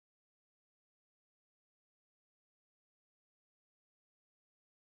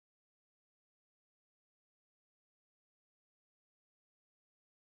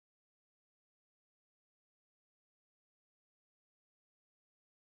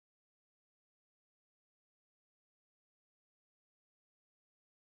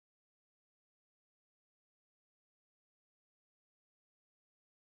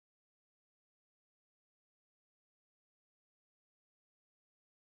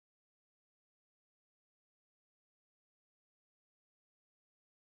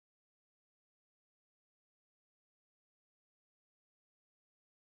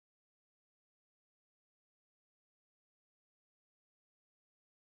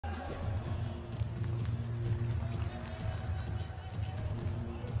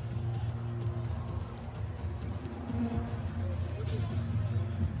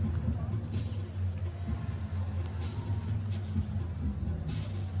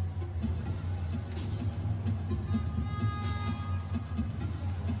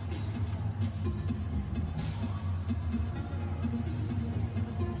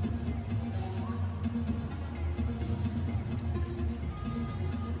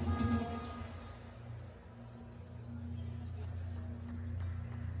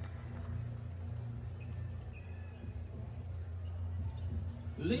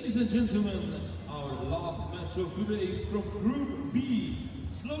Ladies and gentlemen, our last match of today is from Group B,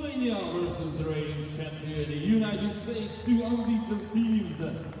 Slovenia versus the reigning champion, the United States, two unbeaten teams.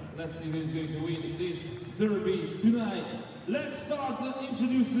 Let's see who is going to win this derby tonight. Let's start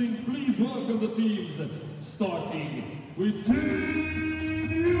introducing, please welcome the teams, starting with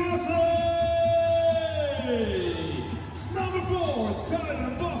Team USA! Number 4,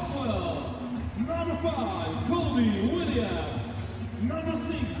 Kylan Boswell. Number 5, Colby Williams. Number 6,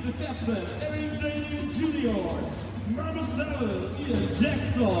 the captain, Eric Daly Jr. Number 7, Ian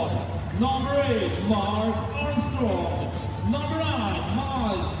Jackson. Number 8, Mark Armstrong. Number 9,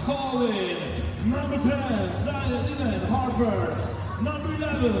 Miles Colvin. Number 10, Dylan Harper. Number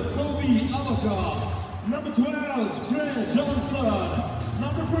 11, Toby Alaka. Number 12, Trent Johnson.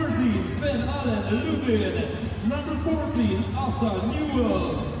 Number 13, Ben Allen Lubin. Number 14, Asa Newell.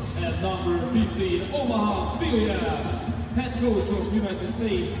 And number 15, Omaha Billiam. Head coach of United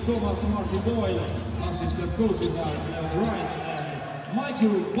States, Thomas Martin Doyle. Assistant coaches are Aaron Rice and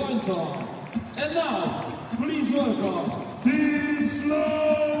Michael Boynton. And now, please welcome Team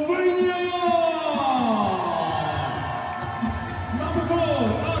Slovenia! Number 4,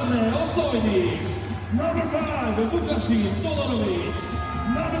 Arne Osoynik. Number 5, Vukašin Todorovic.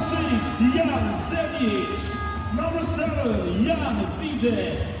 Number 6, Jan Zenic. Number 7, Jan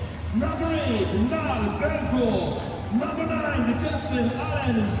Vide. Number 8, Nal Berko. Number 9, the captain,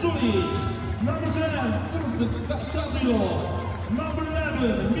 Alen Sulic. Number 10, Turk Chadilo. Number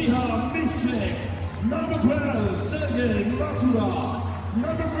 11, Miha Mivcek. Number 12, Sergei Matura.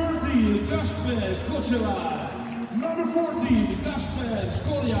 Number 13, Kasper Kochevar. Number 14, Kasper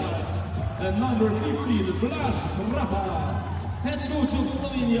Škorjak. And number 15, Blaž Rafa. Head coach of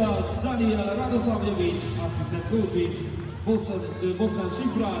Slovenia, Daniel Radosavljevic. Assistant coaching, Bostan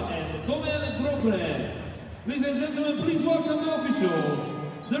Šifra and Domen Grobre. Ladies and gentlemen, please welcome the officials,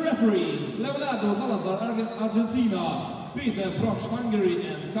 the referees, Leonardo Salazar, Argentina, Peter Proch, Hungary,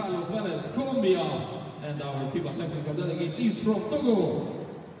 and Carlos Velez, Colombia, and our FIBA technical delegate is from Togo,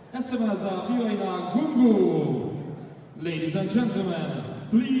 Esteban Azabiwaina Gungu. Ladies and gentlemen,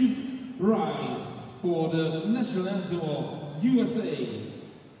 please rise for the national anthem of USA.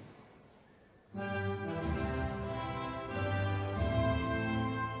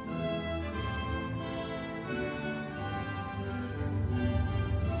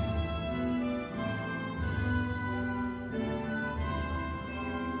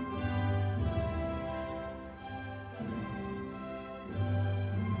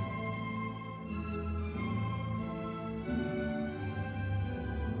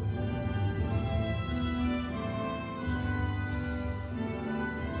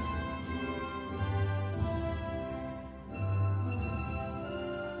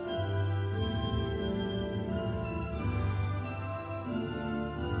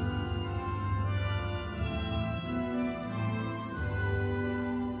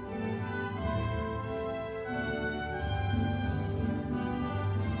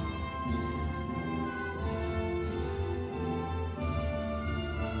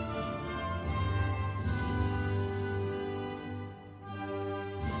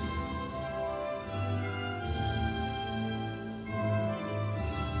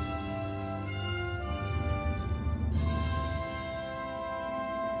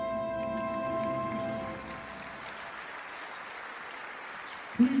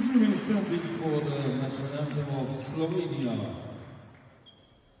 Please remain standing for the national anthem of Slovenia.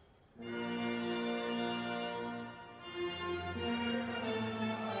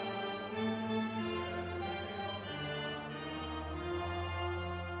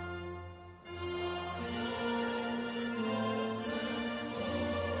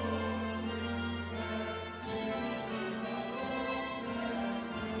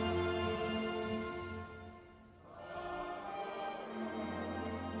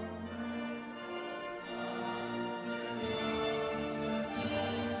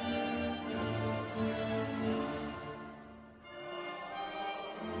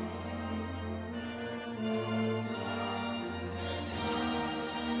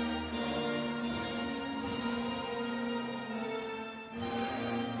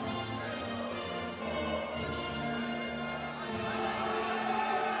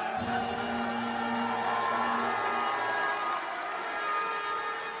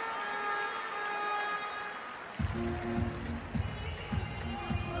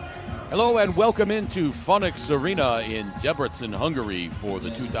 Hello and welcome into Funix Arena in Debrecen, Hungary for the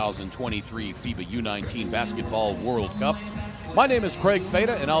 2023 FIBA U19 Basketball World Cup. My name is Craig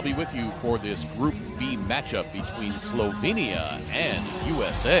Feta and I'll be with you for this Group B matchup between Slovenia and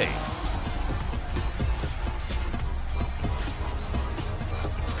USA.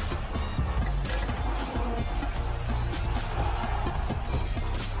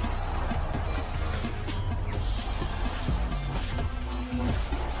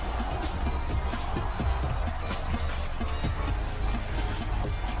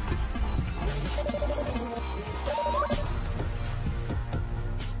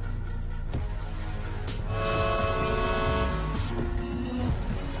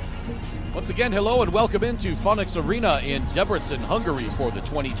 again, hello and welcome into Phonics Arena in Debrecen, Hungary for the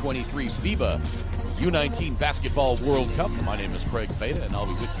 2023 FIBA U19 Basketball World Cup. My name is Craig Feta, and I'll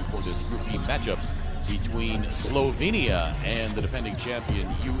be with you for this Group B matchup between Slovenia and the defending champion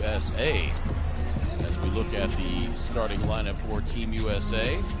USA. As we look at the starting lineup for Team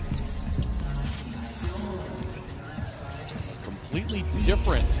USA, a completely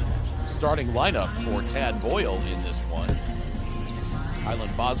different starting lineup for Tad Boyle in this one.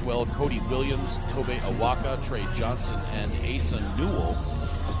 Kylan Boswell, Cody Williams, Tobe Awaka, Trey Johnson, and Asa Newell.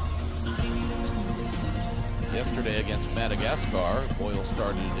 Yesterday against Madagascar, Boyle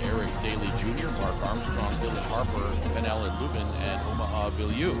started Eric Daly Jr., Mark Armstrong, Dylan Harper, Ben Allen Lubin, and Omaha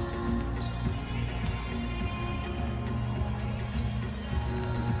Biliou.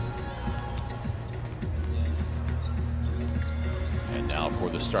 And now for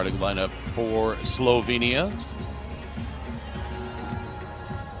the starting lineup for Slovenia.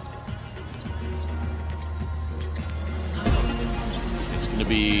 To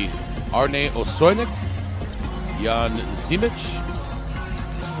be Arne Osojnik, Jan Simic,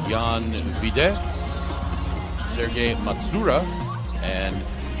 Jan Vide, Sergej Matsura, and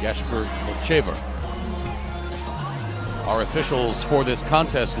Jasper Molchever. Our officials for this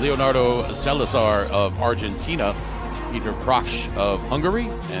contest: Leonardo Salazar of Argentina, Peter Praksch of Hungary,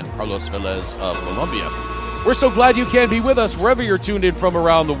 and Carlos Velez of Colombia. We're so glad you can be with us wherever you're tuned in from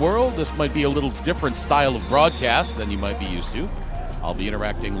around the world. This might be a little different style of broadcast than you might be used to. I'll be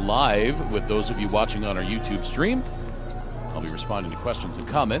interacting live with those of you watching on our YouTube stream. I'll be responding to questions and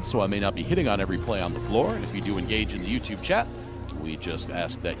comments, so I may not be hitting on every play on the floor. And if you do engage in the YouTube chat, we just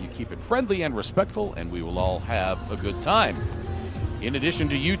ask that you keep it friendly and respectful, and we will all have a good time. In addition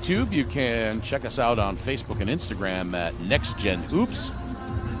to YouTube, you can check us out on Facebook and Instagram at NextGenHoops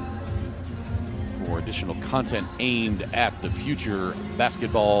for additional content aimed at the future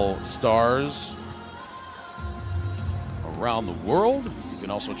basketball stars around the world. You can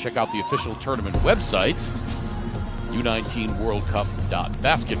also check out the official tournament website,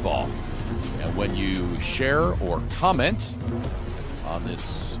 U19WorldCup.basketball. And when you share or comment on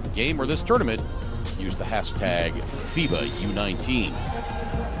this game or this tournament, use the hashtag FIBA U19.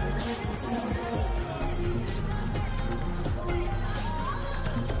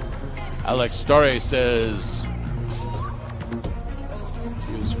 Alex Stare says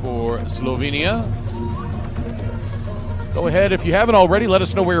is for Slovenia. Go ahead, if you haven't already, let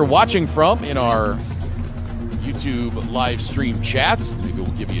us know where you're watching from in our YouTube live stream chat. Maybe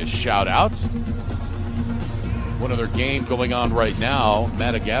we'll give you a shout out. One other game going on right now.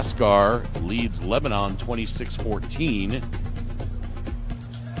 Madagascar leads Lebanon 26-14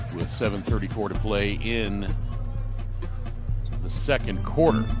 with 7:34 to play in the second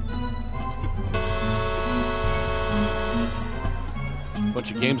quarter.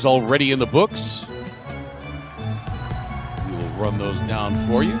 Bunch of games already in the books. Run those down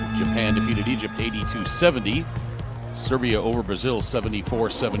for you. Japan defeated Egypt 82-70. Serbia over Brazil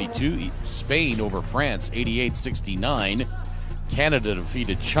 74-72. Spain over France 88-69. Canada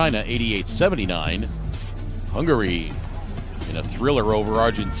defeated China 88-79. Hungary in a thriller over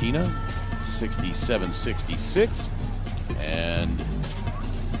Argentina 67-66. And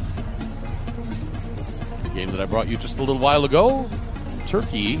the game that I brought you just a little while ago,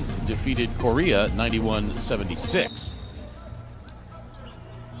 Turkey defeated Korea 91-76.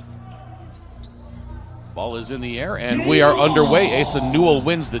 Ball is in the air, and we are underway. Asa Newell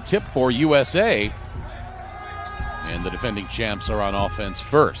wins the tip for USA, and the defending champs are on offense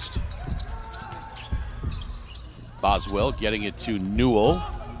first. Boswell getting it to Newell.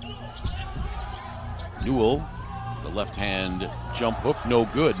 Newell, the left-hand jump hook, no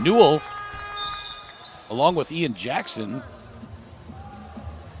good. Newell, along with Ian Jackson,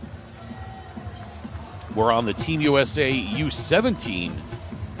 were on the Team USA U17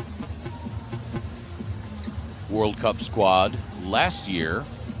 World Cup squad last year.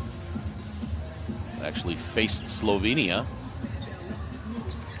 Actually faced Slovenia.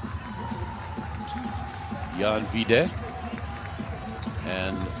 Jan Vide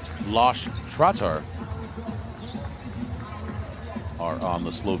and Laš Tratar are on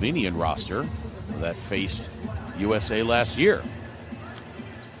the Slovenian roster that faced USA last year.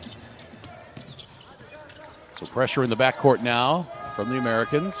 So pressure in the backcourt now from the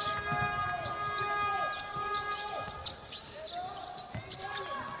Americans.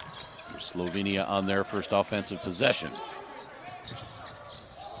 Slovenia on their first offensive possession.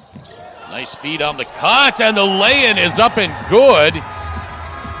 Nice feed on the cut, and the lay-in is up and good.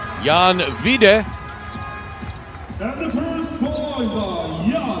 Jan Vide. And the first point by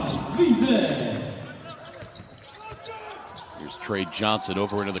Jan Vide. Trey Johnson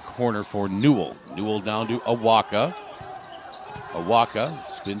over into the corner for Newell. Newell down to Awaka. Awaka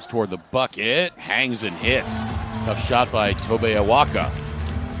spins toward the bucket, hangs and hits. Tough shot by Tobe Awaka.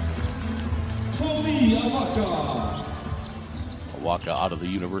 Tobe Awaka. Awaka out of the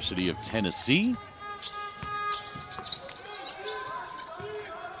University of Tennessee.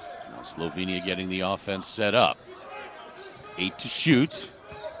 Now Slovenia getting the offense set up. 8 to shoot.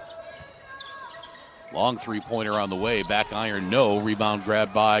 Long three-pointer on the way. Back iron, no. Rebound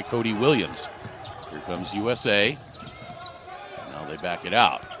grabbed by Cody Williams. Here comes USA. Now they back it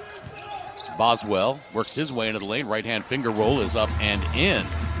out. Boswell works his way into the lane. Right-hand finger roll is up and in.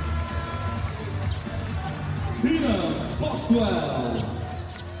 Peter Boswell.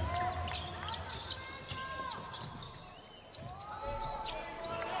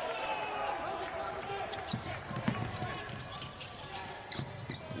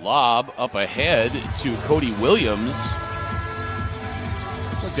 Lob up ahead to Cody Williams.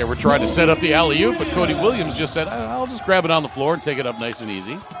 Looks like they were trying to set up the alley-oop, but Cody Williams just said, I'll just grab it on the floor and take it up nice and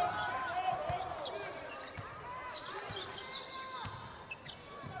easy.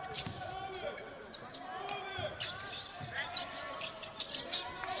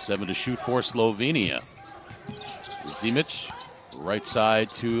 Seven to shoot for Slovenia. Zimic, right side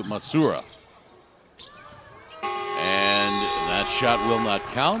to Matsura. And that shot will not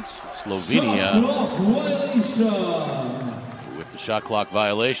count. Slovenia with the shot clock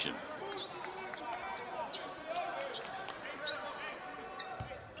violation.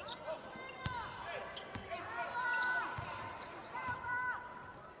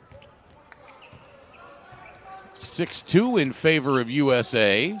 (6-2) in favor of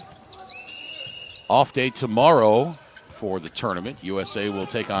USA. Off day tomorrow for the tournament. USA will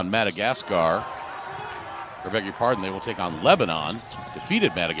take on Madagascar. I beg your pardon, they will take on Lebanon.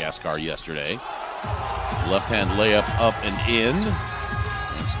 Defeated Madagascar yesterday. Left-hand layup up and in.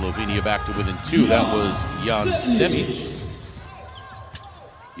 And Slovenia back to within 2. That was Jan Semic.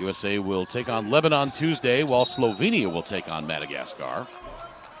 USA will take on Lebanon Tuesday, while Slovenia will take on Madagascar.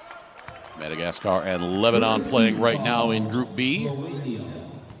 Madagascar and Lebanon playing right now in Group B.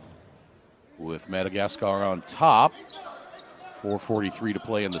 With Madagascar on top. 4:43 to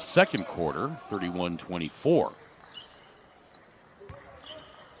play in the second quarter, 31-24.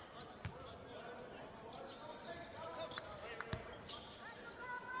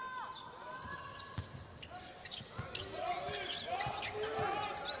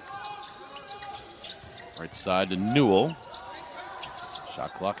 Right side to Newell.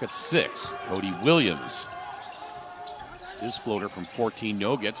 Shot clock at 6. Cody Williams. His floater from 14,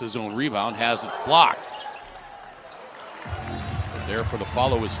 no, gets his own rebound, has it blocked. There for the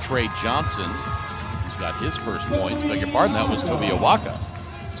follow is Trey Johnson. He's got his first points. Beg your pardon, that was Tobe Awaka.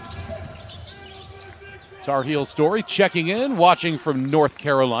 Tar Heel Story checking in, watching from North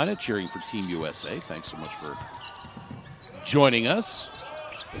Carolina, cheering for Team USA. Thanks so much for joining us.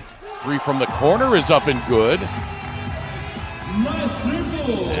 3 from the corner is up and good.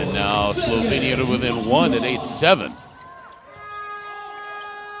 And now Slovenia to within 1 at 8-7.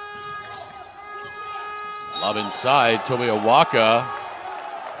 Lob inside, Tobe Awaka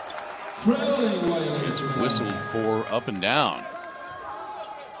is whistled for up and down.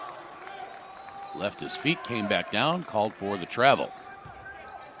 Left his feet, came back down, called for the travel.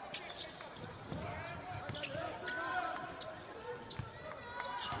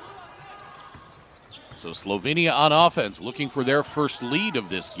 So Slovenia on offense, looking for their first lead of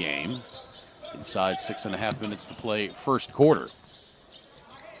this game. Inside 6.5 minutes to play first quarter.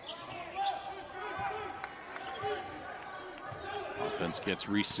 Offense gets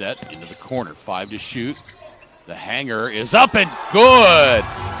reset into the corner. 5 to shoot. The hanger is up and good.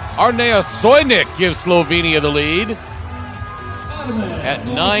 Arnea Sojnik gives Slovenia the lead at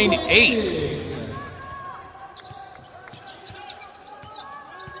 9-8.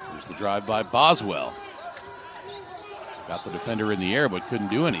 Here's the drive by Boswell. Got the defender in the air but couldn't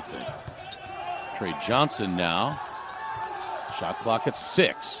do anything. Trey Johnson now. Shot clock at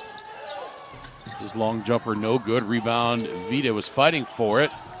 6. His long jumper no good. Rebound, Vida was fighting for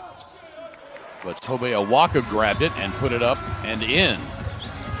it. But Tobe Awaka grabbed it and put it up and in.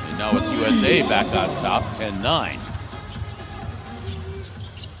 And now it's USA back on top, 10-9.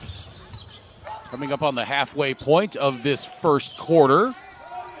 Coming up on the halfway point of this first quarter.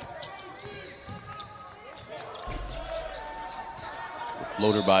 The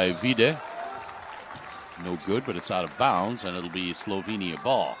floater by Vida. No good, but it's out of bounds, and it'll be Slovenia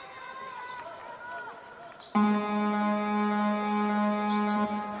ball.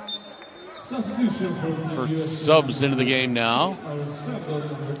 First subs into the game now.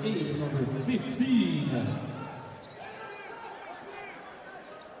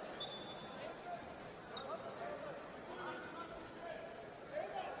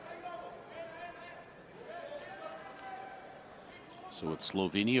 So it's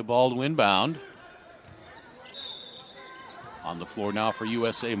Slovenia ball to inbound. On the floor now for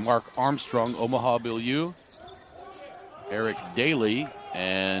USA, Mark Armstrong, Omaha Biliu, Eric Daly,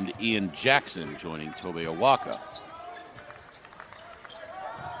 and Ian Jackson joining Tobe Awaka.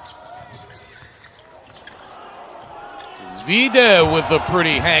 Vida with a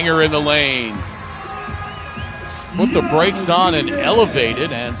pretty hanger in the lane. Put the brakes on and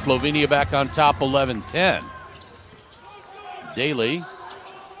elevated, and Slovenia back on top 11-10. Daly,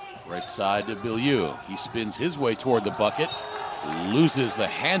 right side to Biliu. He spins his way toward the bucket, loses the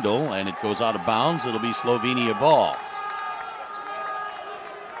handle, and it goes out of bounds. It'll be Slovenia ball.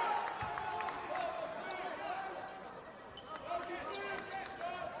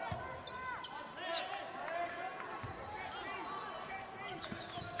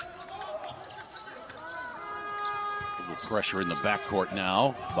 Pressure in the backcourt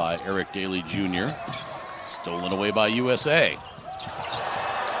now by Eric Daly Jr. Stolen away by USA.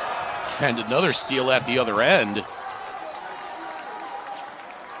 And another steal at the other end,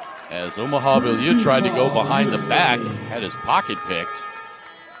 as Omaha Biliu tried to go behind the back, had his pocket picked.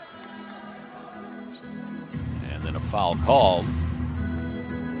 And then a foul called.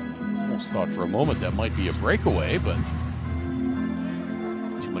 Almost thought for a moment that might be a breakaway, but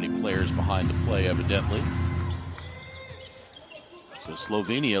too many players behind the play evidently. So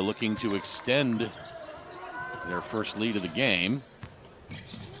Slovenia looking to extend their first lead of the game.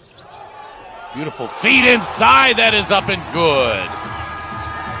 Beautiful feed inside, that is up and good.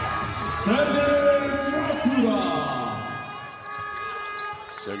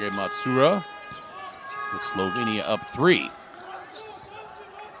 Sergei Matsura with Slovenia up 3.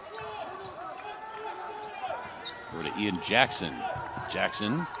 Go to Ian Jackson.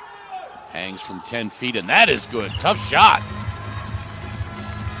 Jackson hangs from 10 feet, and that is good. Tough shot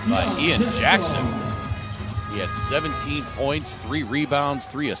by Ian Jackson. He had 17 points, 3 rebounds,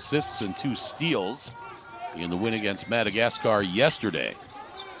 3 assists, and 2 steals in the win against Madagascar yesterday.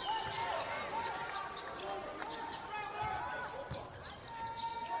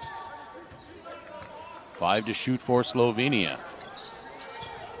 Five to shoot for Slovenia.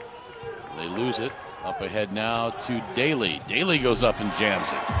 They lose it. Up ahead now to Daly. Daly goes up and jams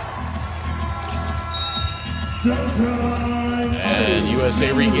it. And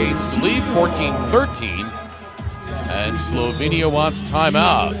USA regains the lead, 14-13. And Slovenia wants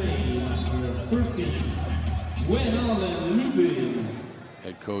timeout.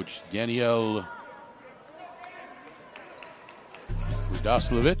 Head coach Daniel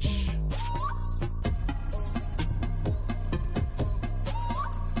Rudaslovic.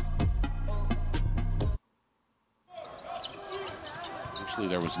 Actually,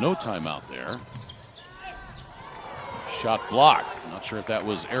 there was no timeout there. Shot blocked. Not sure if that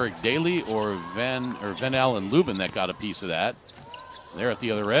was Eric Daly or Van Allen Lubin that got a piece of that. There at the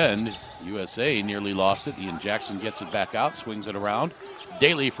other end, USA nearly lost it. Ian Jackson gets it back out, swings it around.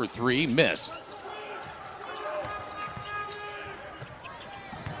 Daly for 3, missed.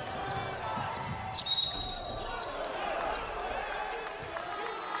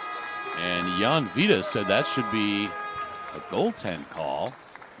 And Jan Vida said that should be a goaltend call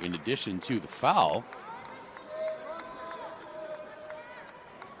in addition to the foul.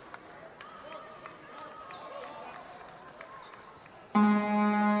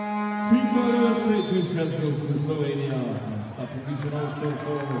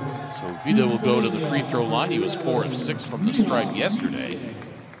 So Vida will go to the free throw line. He was 4 of 6 from the stripe yesterday.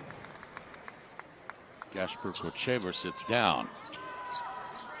 Gasper Kochever sits down.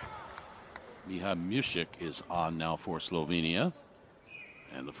 Miha Music is on now for Slovenia.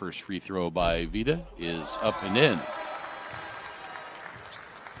 And the first free throw by Vida is up and in.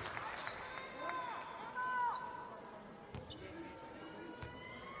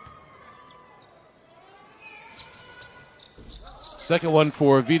 Second one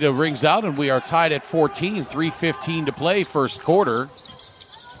for Vida rings out, and we are tied at 14, 3:15 to play, first quarter.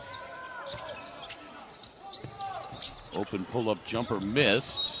 Open pull-up jumper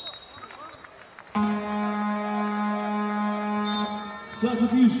missed.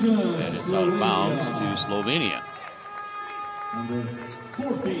 Substitution. And it's out of bounds to Slovenia. Number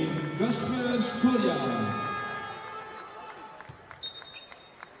 14, Gasper Skolia.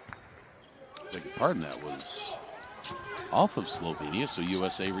 Beg your pardon, that was off of Slovenia, so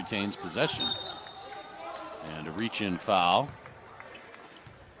USA retains possession. And a reach-in foul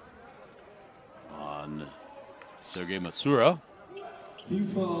on Sergei Matsura. Team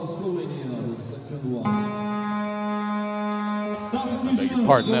foul Slovenia, the second one. I beg your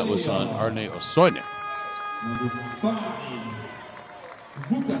pardon, that was on Arne Osoyne. Number 5,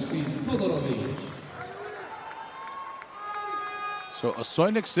 Vukasin Todorovic. So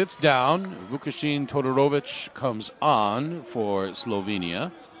Osojnik sits down. Vukasin Todorovic comes on for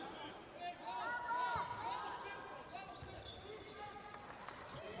Slovenia.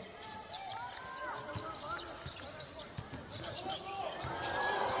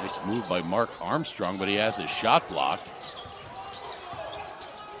 Nice move by Mark Armstrong, but he has his shot blocked.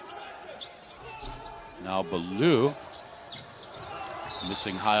 Now Baloo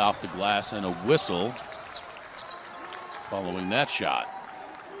missing high off the glass and a whistle following that shot.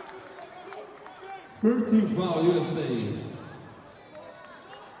 First team foul, USA.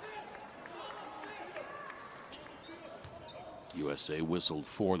 USA whistled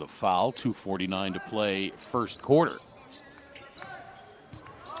for the foul. 2:49 to play first quarter.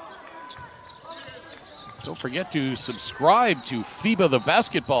 Don't forget to subscribe to FIBA the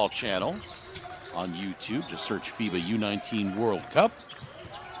Basketball channel on YouTube. Just search FIBA U19 World Cup.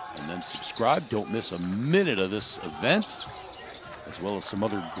 And then subscribe. Don't miss a minute of this event, as well as some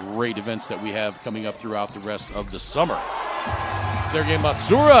other great events that we have coming up throughout the rest of the summer. Sergej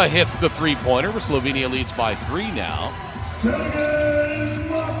Matsura hits the three-pointer. Slovenia leads by 3 now. Sergej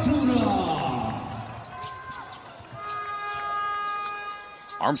Matsura.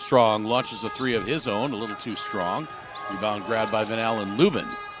 Armstrong launches a 3 of his own, a little too strong. Rebound grabbed by Van Allen Lubin.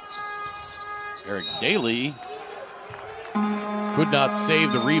 Eric Daly could not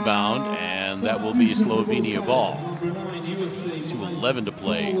save the rebound, and that will be Slovenia ball. 2:11 to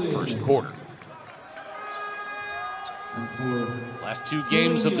play first quarter. Last 2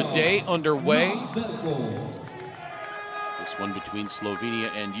 games of the day underway. This one between Slovenia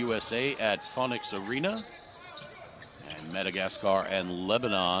and USA at Phoenix Arena. And Madagascar and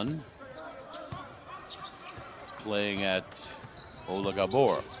Lebanon playing at Ola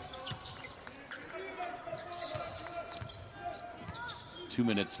Gabor. 2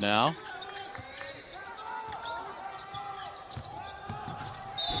 minutes now.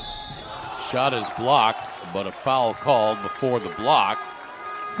 Shot is blocked, but a foul called before the block.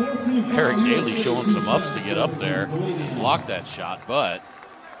 Eric Daly showing some ups to get up there. Blocked that shot, but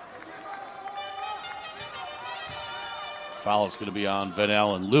foul is going to be on Van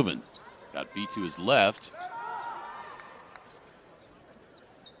Allen Lubin. Got beat to his left.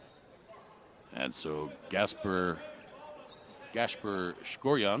 And so Gasper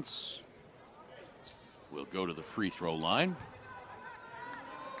Škorjans will go to the free throw line.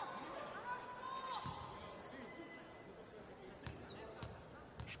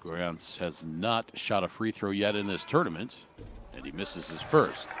 Škorjans has not shot a free throw yet in this tournament, and he misses his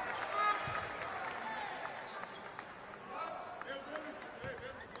first.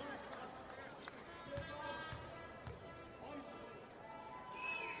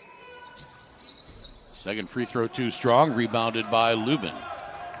 Second free throw too strong, rebounded by Lubin.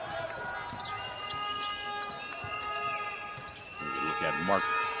 Look at Mark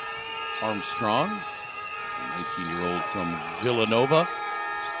Armstrong, a 19-year-old from Villanova.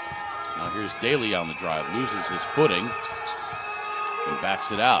 Now here's Daly on the drive, loses his footing and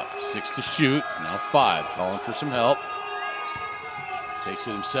backs it out. 6 to shoot, now 5, calling for some help. Takes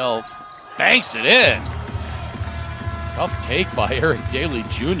it himself, banks it in. Tough take by Eric Daly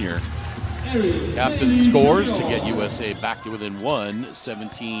Jr. Captain scores to get USA back to within 1,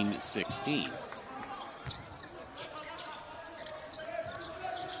 17-16.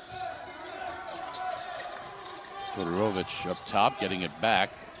 Todorovic up top, getting it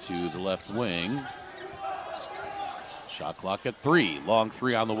back to the left wing. Shot clock at 3. Long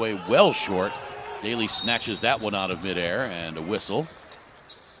 3 on the way, well short. Daly snatches that one out of midair, and a whistle.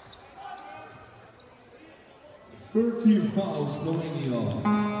 13 fouls, Slovenia.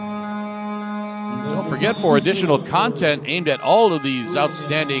 Don't forget, for additional content aimed at all of these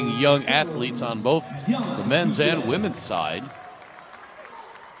outstanding young athletes on both the men's and women's side.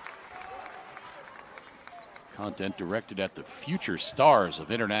 Content directed at the future stars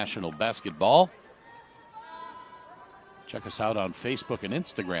of international basketball. Check us out on Facebook and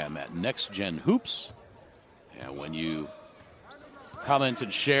Instagram at NextGen Hoops. And when you comment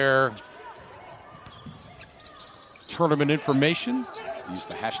and share tournament information, use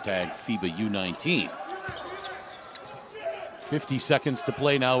the hashtag FIBA U19. 50 seconds to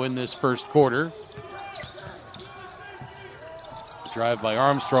play now in this first quarter. The drive by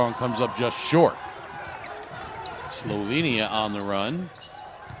Armstrong comes up just short. Slovenia on the run.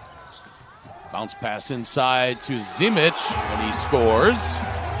 Bounce pass inside to Zimic, and he scores.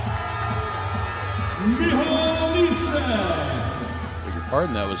 Beg your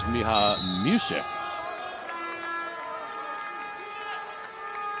pardon, that was Miha Music.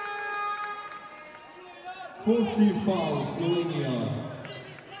 Fouls, Slovenia.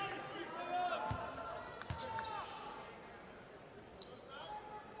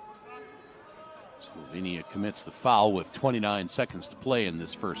 Slovenia commits the foul with 29 seconds to play in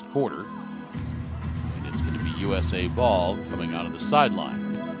this first quarter. And it's going to be USA ball coming out of the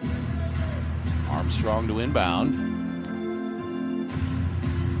sideline. Armstrong to inbound.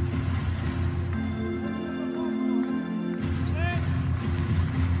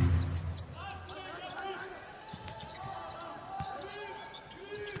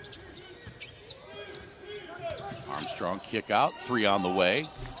 Armstrong kick out, 3 on the way.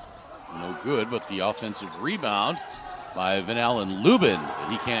 No good, but the offensive rebound by Van Allen Lubin.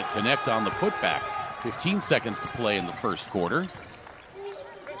 He can't connect on the putback. 15 seconds to play in the first quarter.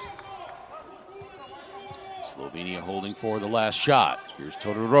 Slovenia holding for the last shot. Here's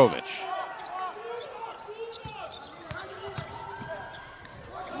Todorovic.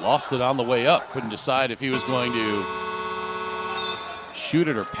 Lost it on the way up. Couldn't decide if he was going to shoot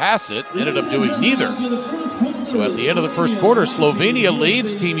it or pass it. Ended up doing neither. So at the end of the first quarter, Slovenia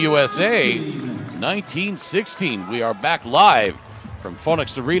leads Team USA 19-16. We are back live from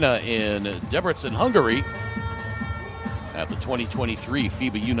Phoenix Arena in Debrecen, Hungary at the 2023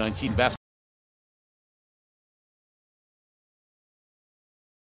 FIBA U19 basketball.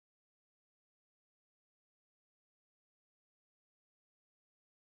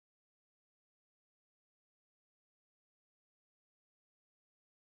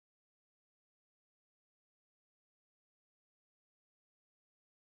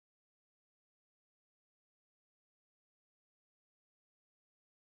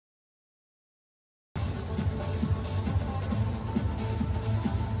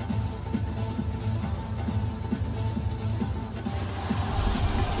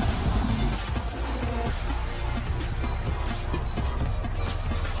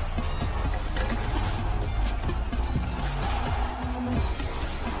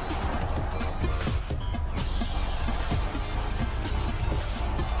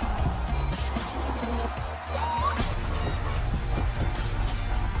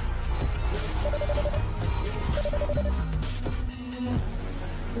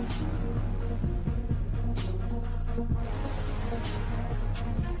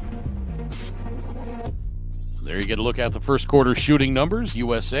 There you get a look at the first quarter shooting numbers.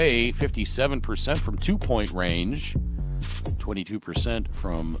 USA 57% from 2-point range, 22%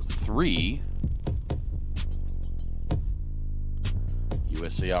 from 3.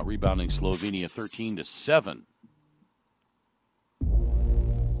 USA out rebounding Slovenia 13-7. I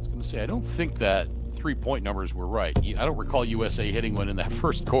was going to say, I don't think that 3-point numbers were right. I don't recall USA hitting one in that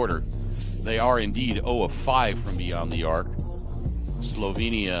first quarter. They are indeed 0 of 5 from beyond the arc.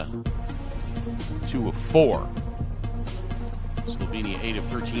 Slovenia 2 of 4. Slovenia 8 of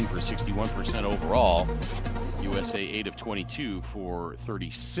 13 for 61% overall. USA 8 of 22 for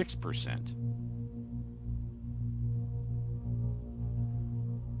 36%.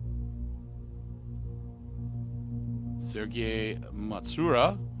 Sergej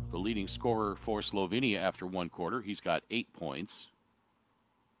Matsura, the leading scorer for Slovenia after one quarter. He's got 8 points.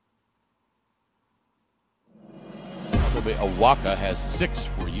 Kobe Awaka has 6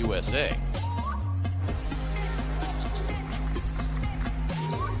 for USA.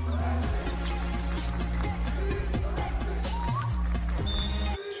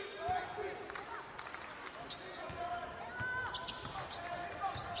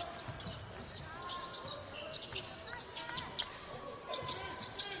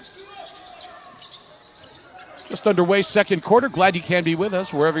 Just underway, second quarter. Glad you can be with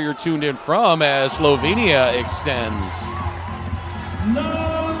us wherever you're tuned in from as Slovenia extends.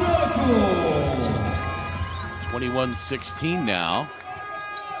 21-16 now.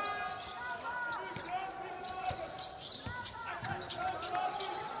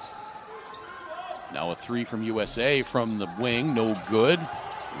 Now a 3 from USA from the wing, no good.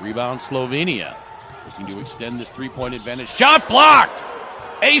 Rebound Slovenia. Looking to extend this 3-point advantage. Shot blocked!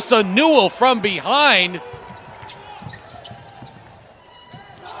 Asa Newell from behind.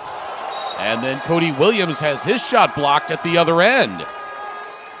 And then Cody Williams has his shot blocked at the other end.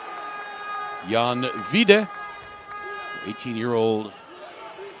 Jan Vide, 18-year-old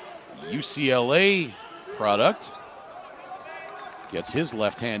UCLA product, gets his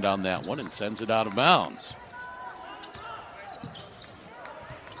left hand on that one and sends it out of bounds.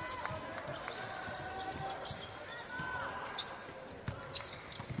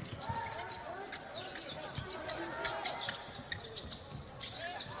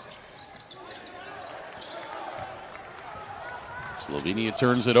 Slovenia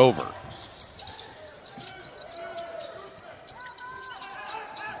turns it over.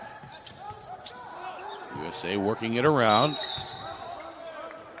 USA working it around.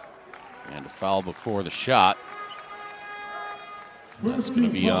 And a foul before the shot. That's going to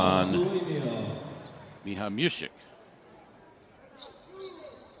be on Miha Music.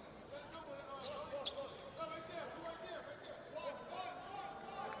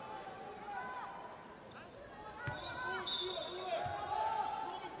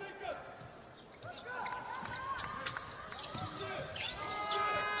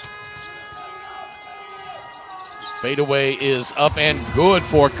 Fadeaway is up and good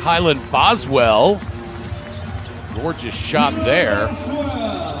for Kylan Boswell. Gorgeous shot there.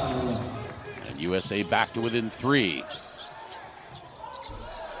 And USA back to within 3.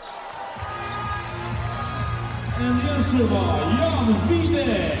 And the answer by Jan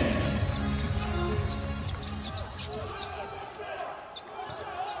Vide.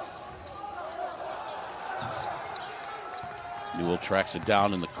 Newell tracks it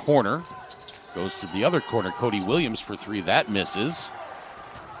down in the corner. Goes to the other corner. Cody Williams for 3. That misses.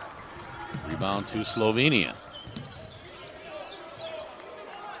 Rebound to Slovenia.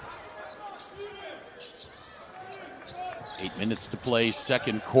 Eight minutes to play,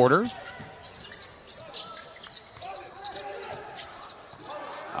 second quarter.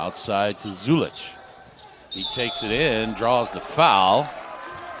 Outside to Zulic. He takes it in, draws the foul.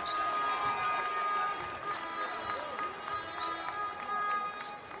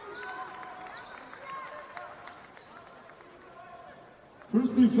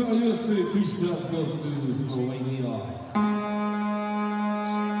 First to FIBA USA, 2 shots goes to Slovenia.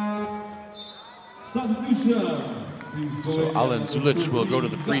 Substitution. So Alen Zulic will go to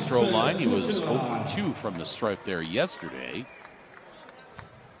the free throw line. He was 0 for 2 from the stripe there yesterday.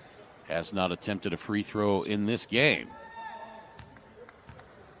 Has not attempted a free throw in this game.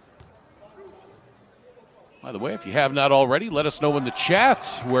 By the way, if you have not already, let us know in the chat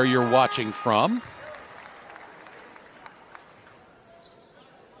where you're watching from.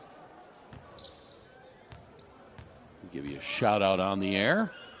 Give you a shout out on the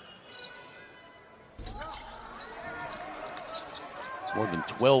air. More than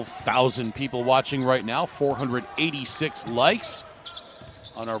 12,000 people watching right now, 486 likes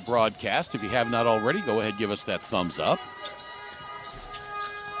on our broadcast. If you have not already, go ahead, give us that thumbs up.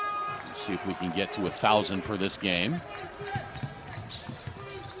 Let's see if we can get to 1,000 for this game.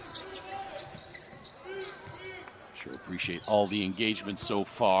 Sure appreciate all the engagement so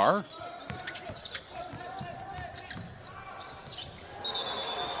far.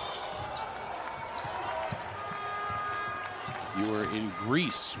 You were in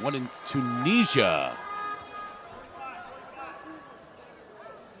Greece, one in Tunisia.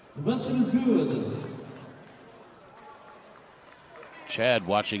 The basket is good. Chad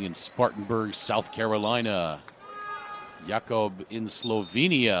watching in Spartanburg, South Carolina. Jakob in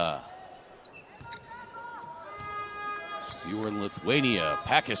Slovenia. You were in Lithuania,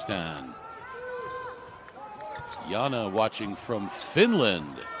 Pakistan. Yana watching from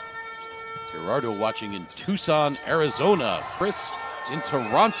Finland. Gerardo watching in Tucson, Arizona. Chris in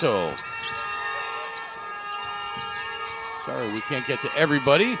Toronto. Sorry, we can't get to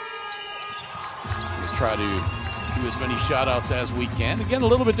everybody. We'll try to do as many shout-outs as we can. Again, a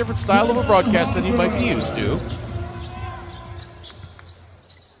little bit different style of a broadcast than you might be used to.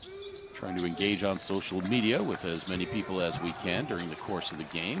 Trying to engage on social media with as many people as we can during the course of the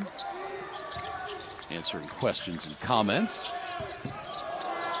game. Answering questions and comments.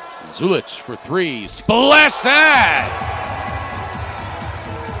 Zulic for 3. Splash that!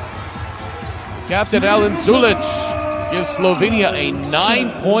 Captain Alen Zulic gives Slovenia a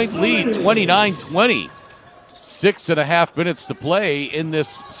 9-point lead, 29-20. 6.5 minutes to play in this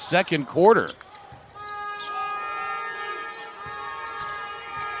second quarter.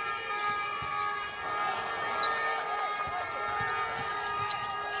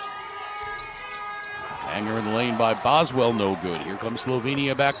 Hanger in the lane by Boswell, no good. Here comes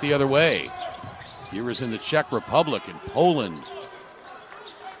Slovenia back the other way. Here is in the Czech Republic and Poland.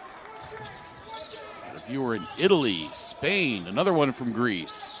 And if you were in Italy, Spain, another one from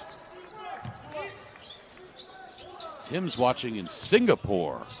Greece. Tim's watching in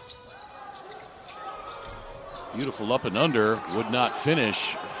Singapore. Beautiful up and under, would not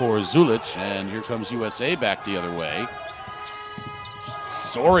finish for Zulic, and here comes USA back the other way.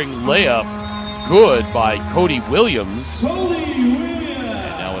 Soaring layup. Good by Cody Williams. And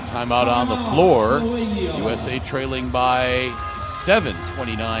now a timeout on the floor. USA trailing by 7,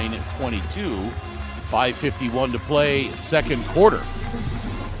 29-22. 5:51 to play, second quarter.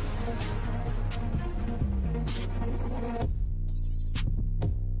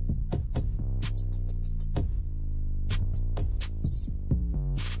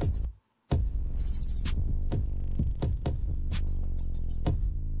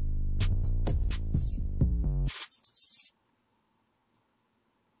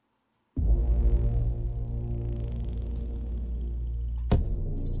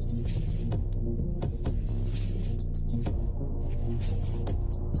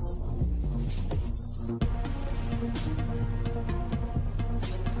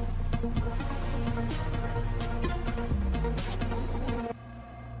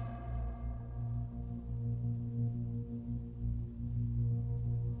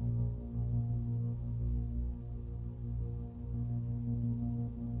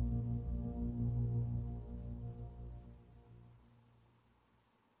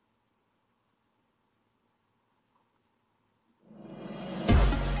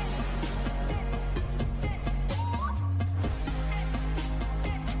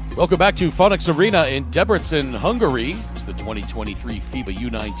 Welcome back to Fonix Arena in Debrecen, Hungary. It's the 2023 FIBA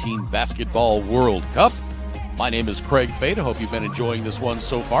U19 Basketball World Cup. My name is Craig Fade. I hope you've been enjoying this one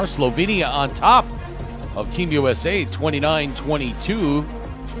so far. Slovenia on top of Team USA, 29-22.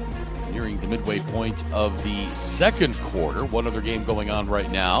 Nearing the midway point of the second quarter. One other game going on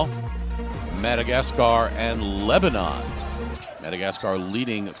right now. Madagascar and Lebanon. Madagascar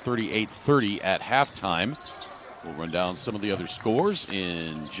leading 38-30 at halftime. We'll run down some of the other scores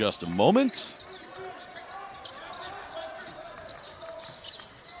in just a moment.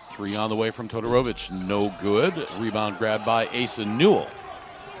 3 on the way from Todorovic, no good. Rebound grabbed by Asa Newell.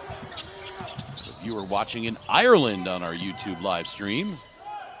 If you were watching in Ireland on our YouTube live stream,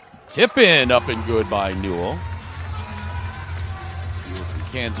 tip in up and good by Newell. You were from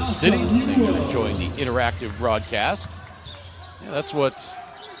Kansas City, thanks for enjoying the interactive broadcast. Yeah, that's what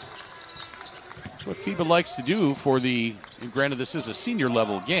FIBA likes to do for the, and granted this is a senior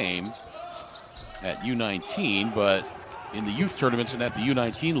level game at U19, but in the youth tournaments and at the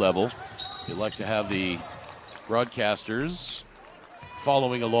U19 level, they like to have the broadcasters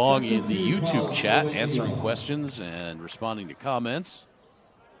following along in the YouTube chat, answering questions and responding to comments.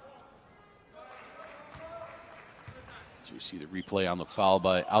 So you see the replay on the foul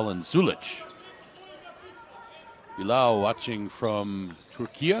by Alan Zulic. Bilal watching from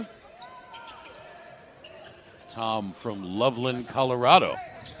Turkey. Tom from Loveland, Colorado.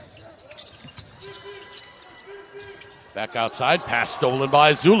 Back outside, pass stolen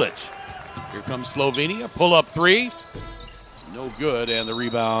by Zulic. Here comes Slovenia, pull up 3. No good, and the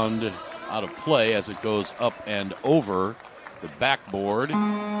rebound out of play as it goes up and over the backboard into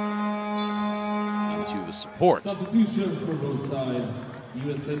the support. Substitution for both sides.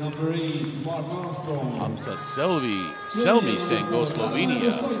 USA number 8, Mark Armstrong. Hamza Selmi saying go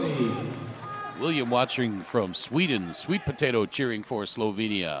Slovenia. William watching from Sweden. Sweet Potato cheering for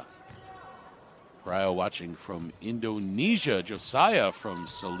Slovenia. Cryo watching from Indonesia. Josiah from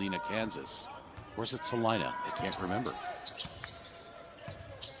Salina, Kansas. Or is it Salina? I can't remember.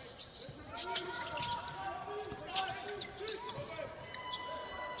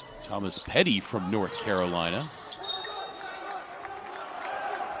 Thomas Petty from North Carolina.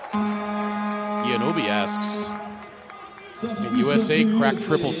 Ianobi asks, can USA crack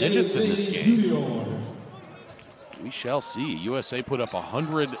triple digits in this game? We shall see. USA put up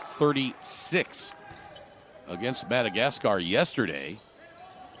 136 against Madagascar yesterday.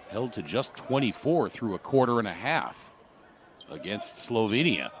 Held to just 24 through a quarter and a half against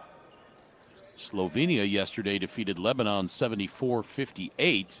Slovenia. Slovenia yesterday defeated Lebanon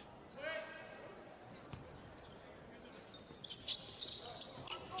 74-58.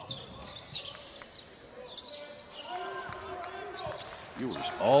 Viewers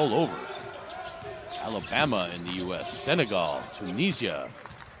all over. Alabama in the U.S., Senegal, Tunisia,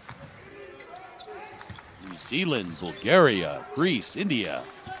 New Zealand, Bulgaria, Greece, India.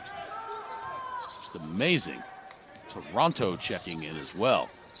 Just amazing. Toronto checking in as well.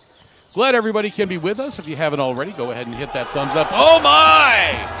 Glad everybody can be with us. If you haven't already, go ahead and hit that thumbs up. Oh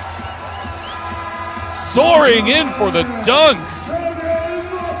my! Soaring in for the dunk.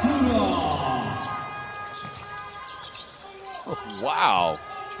 Wow.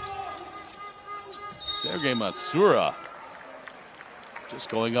 Sergei Matsura just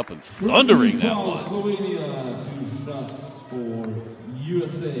going up and thundering that one. Slovenia, 2 shots for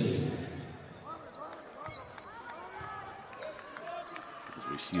USA.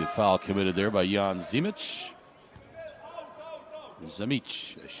 We see the foul committed there by Jan Zimic.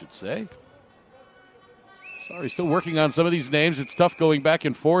 Zemic, I should say. Sorry, still working on some of these names. It's tough going back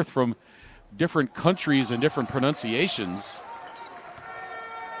and forth from different countries and different pronunciations.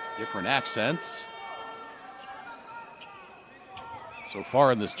 Different accents. So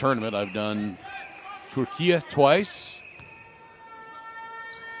far in this tournament, I've done Turkey twice,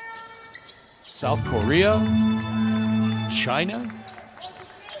 South Korea, China,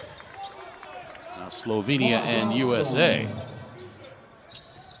 now Slovenia and USA.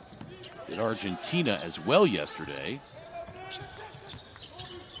 Did Argentina as well yesterday.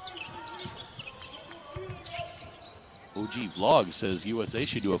 OG Vlog says USA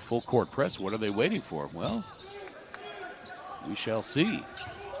should do a full court press. What are they waiting for? Well, we shall see.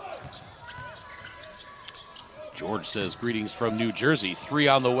 George says greetings from New Jersey. 3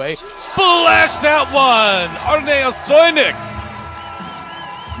 on the way. Splash that one! Arne Osojnik!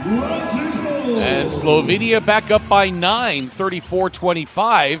 And Slovenia back up by 9,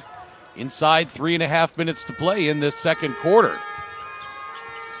 34-25. Inside 3.5 minutes to play in this second quarter.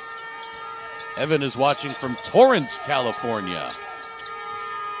 Evan is watching from Torrance, California.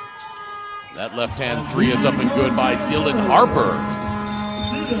 That left-hand 3 is up and good by Dylan Harper.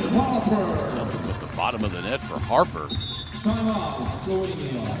 Nothing but the bottom of the net for Harper.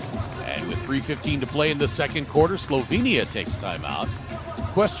 And with 3:15 to play in the second quarter, Slovenia takes timeout.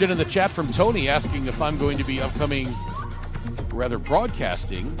 Question in the chat from Tony asking if I'm going to be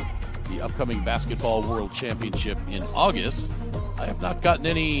broadcasting the upcoming Basketball World Championship in August. I have not gotten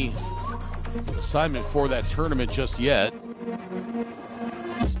any assignment for that tournament just yet.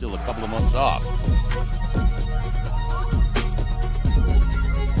 It's still a couple of months off.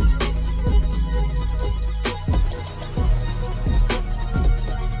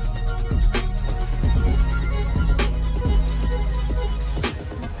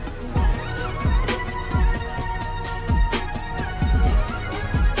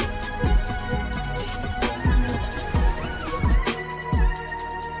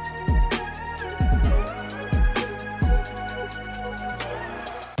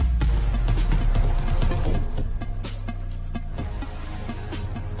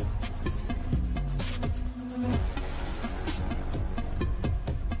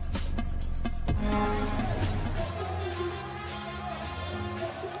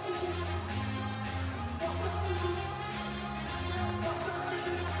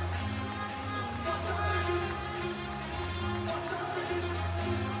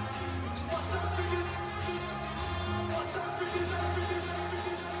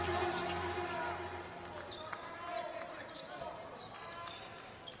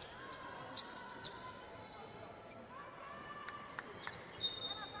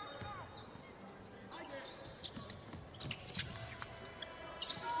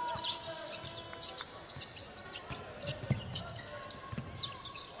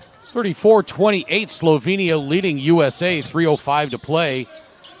 (34-28) Slovenia leading USA, 3:05 to play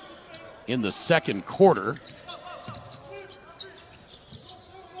in the second quarter.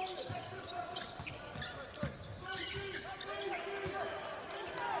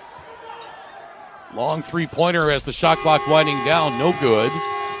 Long three-pointer as the shot clock winding down, no good.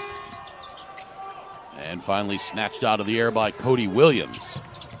 And finally snatched out of the air by Cody Williams.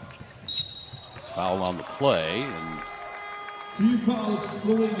 Foul on the play, and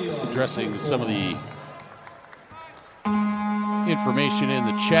addressing some of the information in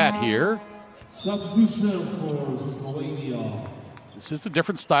the chat here. This is a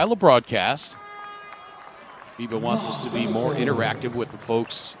different style of broadcast. FIBA wants us to be more interactive with the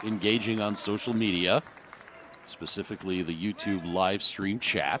folks engaging on social media, specifically the YouTube live stream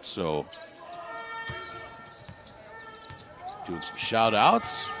chat. So doing some shout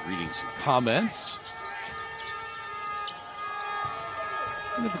outs, reading some comments.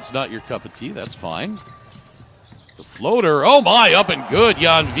 And if it's not your cup of tea, that's fine. The floater, oh my, up and good,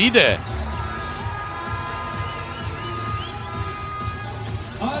 Jan Vide.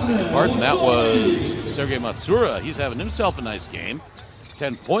 Pardon, that was Sergei Matsura. He's having himself a nice game.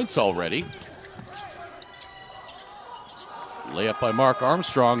 10 points already. Layup by Mark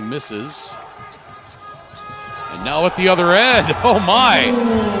Armstrong misses. And now at the other end, oh my.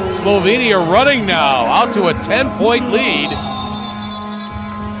 Slovenia running now, out to a 10-point lead.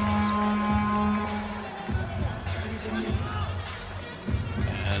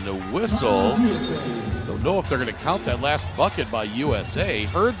 Whistle. Don't know if they're going to count that last bucket by USA.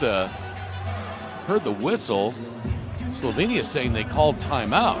 Heard the whistle. Slovenia saying they called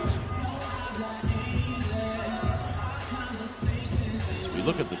timeout. As we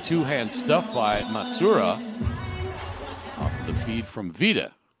look at the two-hand stuff by Matsura off of the feed from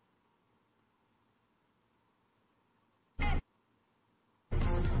Vida.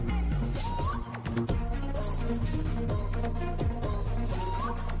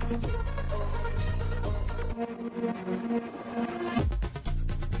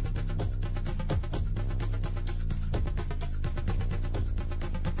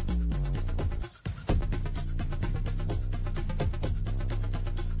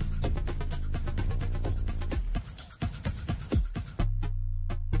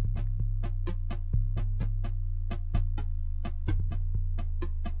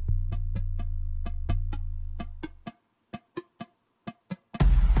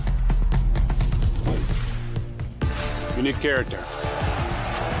 Unique character.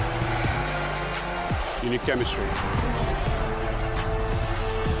 Unique chemistry.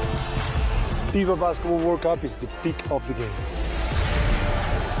 FIBA Basketball World Cup is the peak of the game.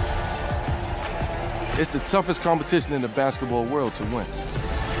 It's the toughest competition in the basketball world to win.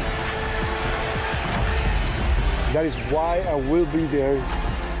 That is why I will be there.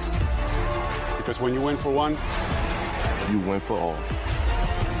 Because when you win for one, you win for all.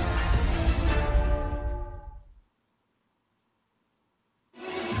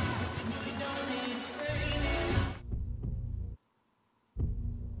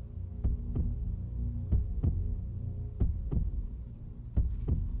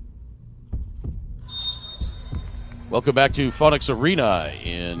 Welcome back to Phonics Arena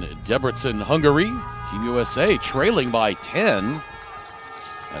in Debrecen, Hungary. Team USA trailing by 10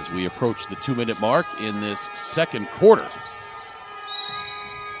 as we approach the 2-minute mark in this second quarter.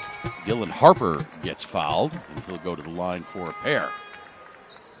 Dylan Harper gets fouled, and he'll go to the line for a pair.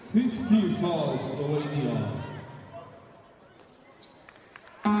 50 for Slovenia.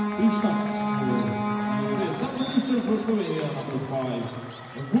 2 shots for Slovenia, number 5.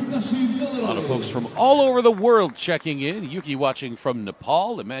 A lot of folks from all over the world checking in. Yuki watching from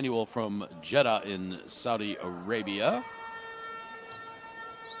Nepal. Emmanuel from Jeddah in Saudi Arabia.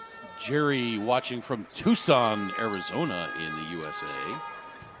 Jerry watching from Tucson, Arizona in the USA.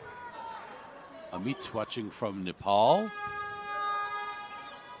 Amit watching from Nepal.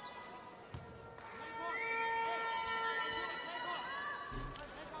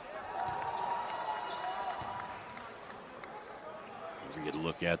 We get a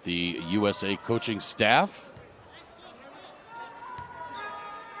look at the USA coaching staff.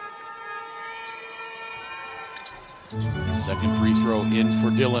 Second free throw in for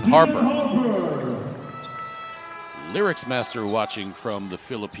Dylan Harper. Lyrics Master watching from the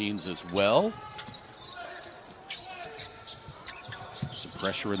Philippines as well. Some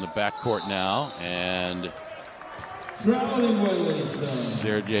pressure in the backcourt now, and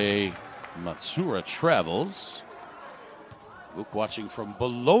Sergei Matsura travels. Luke watching from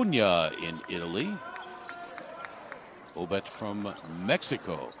Bologna in Italy. Obet from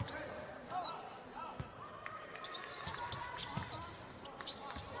Mexico.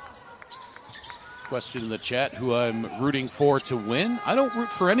 Question in the chat, who I'm rooting for to win. I don't root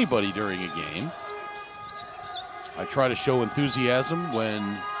for anybody during a game. I try to show enthusiasm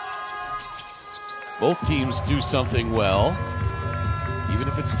when both teams do something well, even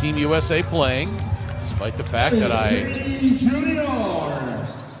if it's Team USA playing. Despite the fact that I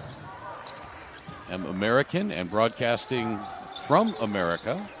am American and broadcasting from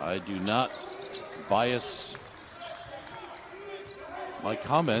America, I do not bias my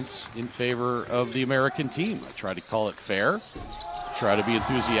comments in favor of the American team. I try to call it fair, try to be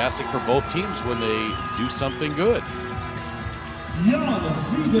enthusiastic for both teams when they do something good.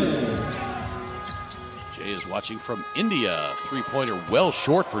 Jay is watching from India. Three-pointer well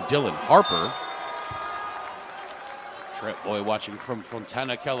short for Dylan Harper. Trent Boy watching from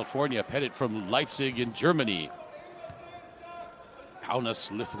Fontana, California, Pettit from Leipzig in Germany. Kaunas,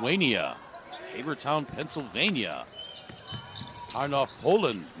 Lithuania. Havertown, Pennsylvania. Tarnów,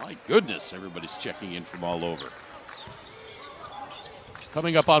 Poland. My goodness, everybody's checking in from all over.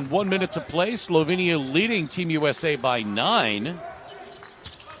 Coming up on 1 minute to play, Slovenia leading Team USA by 9.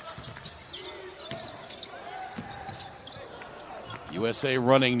 USA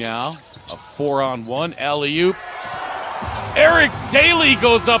running now. A 4-on-1 alley-oop. Eric Daly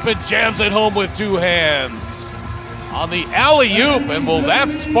goes up and jams it home with 2 hands on the alley-oop, and will that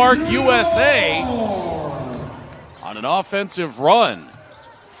spark USA on an offensive run?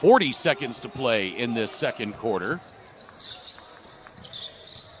 40 seconds to play in this second quarter.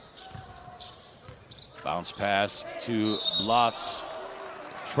 Bounce pass to Blatz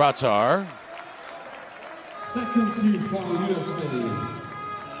Tratar. Second team foul USA.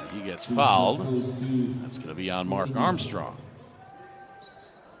 He gets fouled. That's going to be on Mark Armstrong.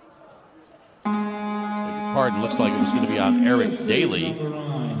 Pardon, looks like it was going to be on Eric Daly.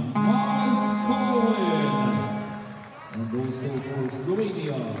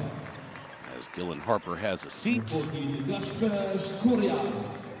 As Dylan Harper has a seat.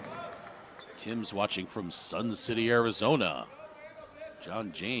 Tim's watching from Sun City, Arizona.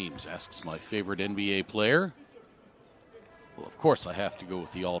 John James asks my favorite NBA player. Well, of course, I have to go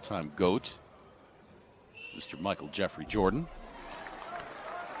with the all-time GOAT, Mr. Michael Jeffrey Jordan.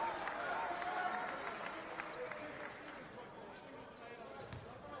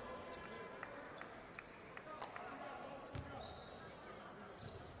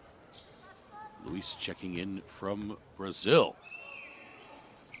 Luis checking in from Brazil.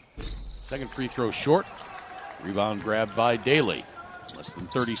 Second free throw short. Rebound grabbed by Daly. Less than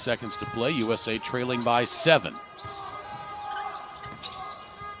 30 seconds to play. USA trailing by 7.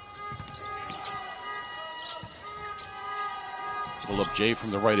 Pull-up J from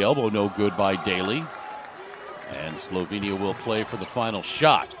the right elbow, no good by Daly. And Slovenia will play for the final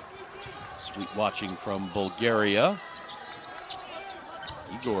shot. Sweet watching from Bulgaria.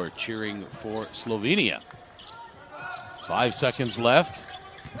 Igor cheering for Slovenia. 5 seconds left.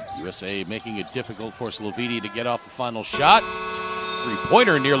 USA making it difficult for Slovenia to get off the final shot.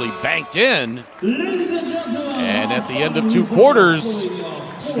 Three-pointer nearly banked in. And at the end of 2 quarters,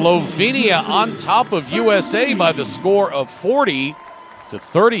 Slovenia on top of USA by the score of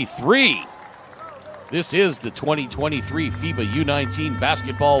 40-33. This is the 2023 FIBA U19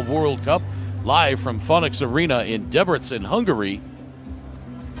 Basketball World Cup, live from Phoenix Arena in Debrecen, Hungary.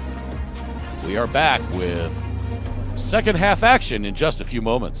 We are back with second half action in just a few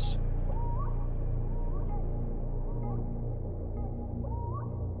moments.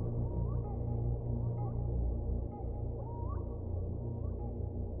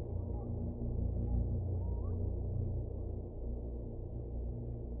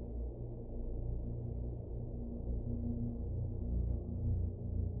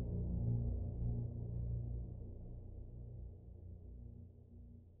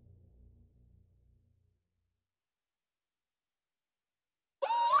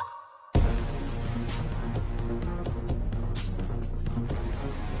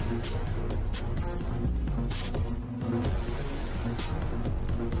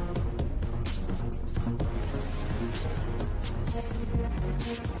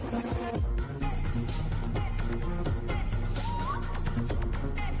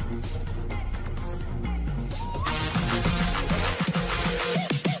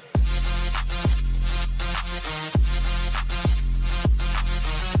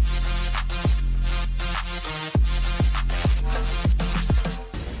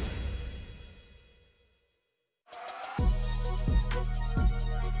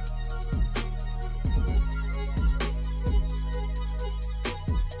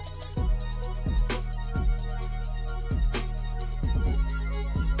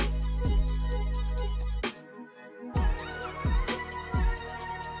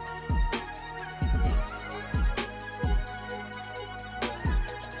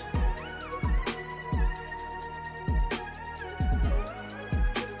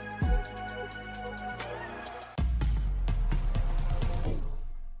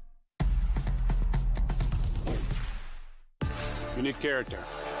 Unique character.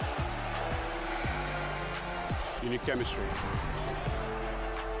 Unique chemistry.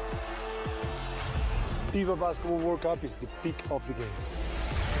 FIBA Basketball World Cup is the peak of the game.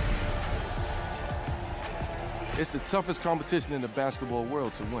 It's the toughest competition in the basketball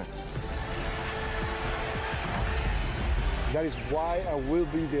world to win. That is why I will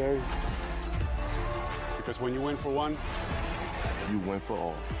be there. Because when you win for one, You win for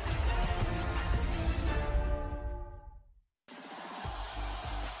all.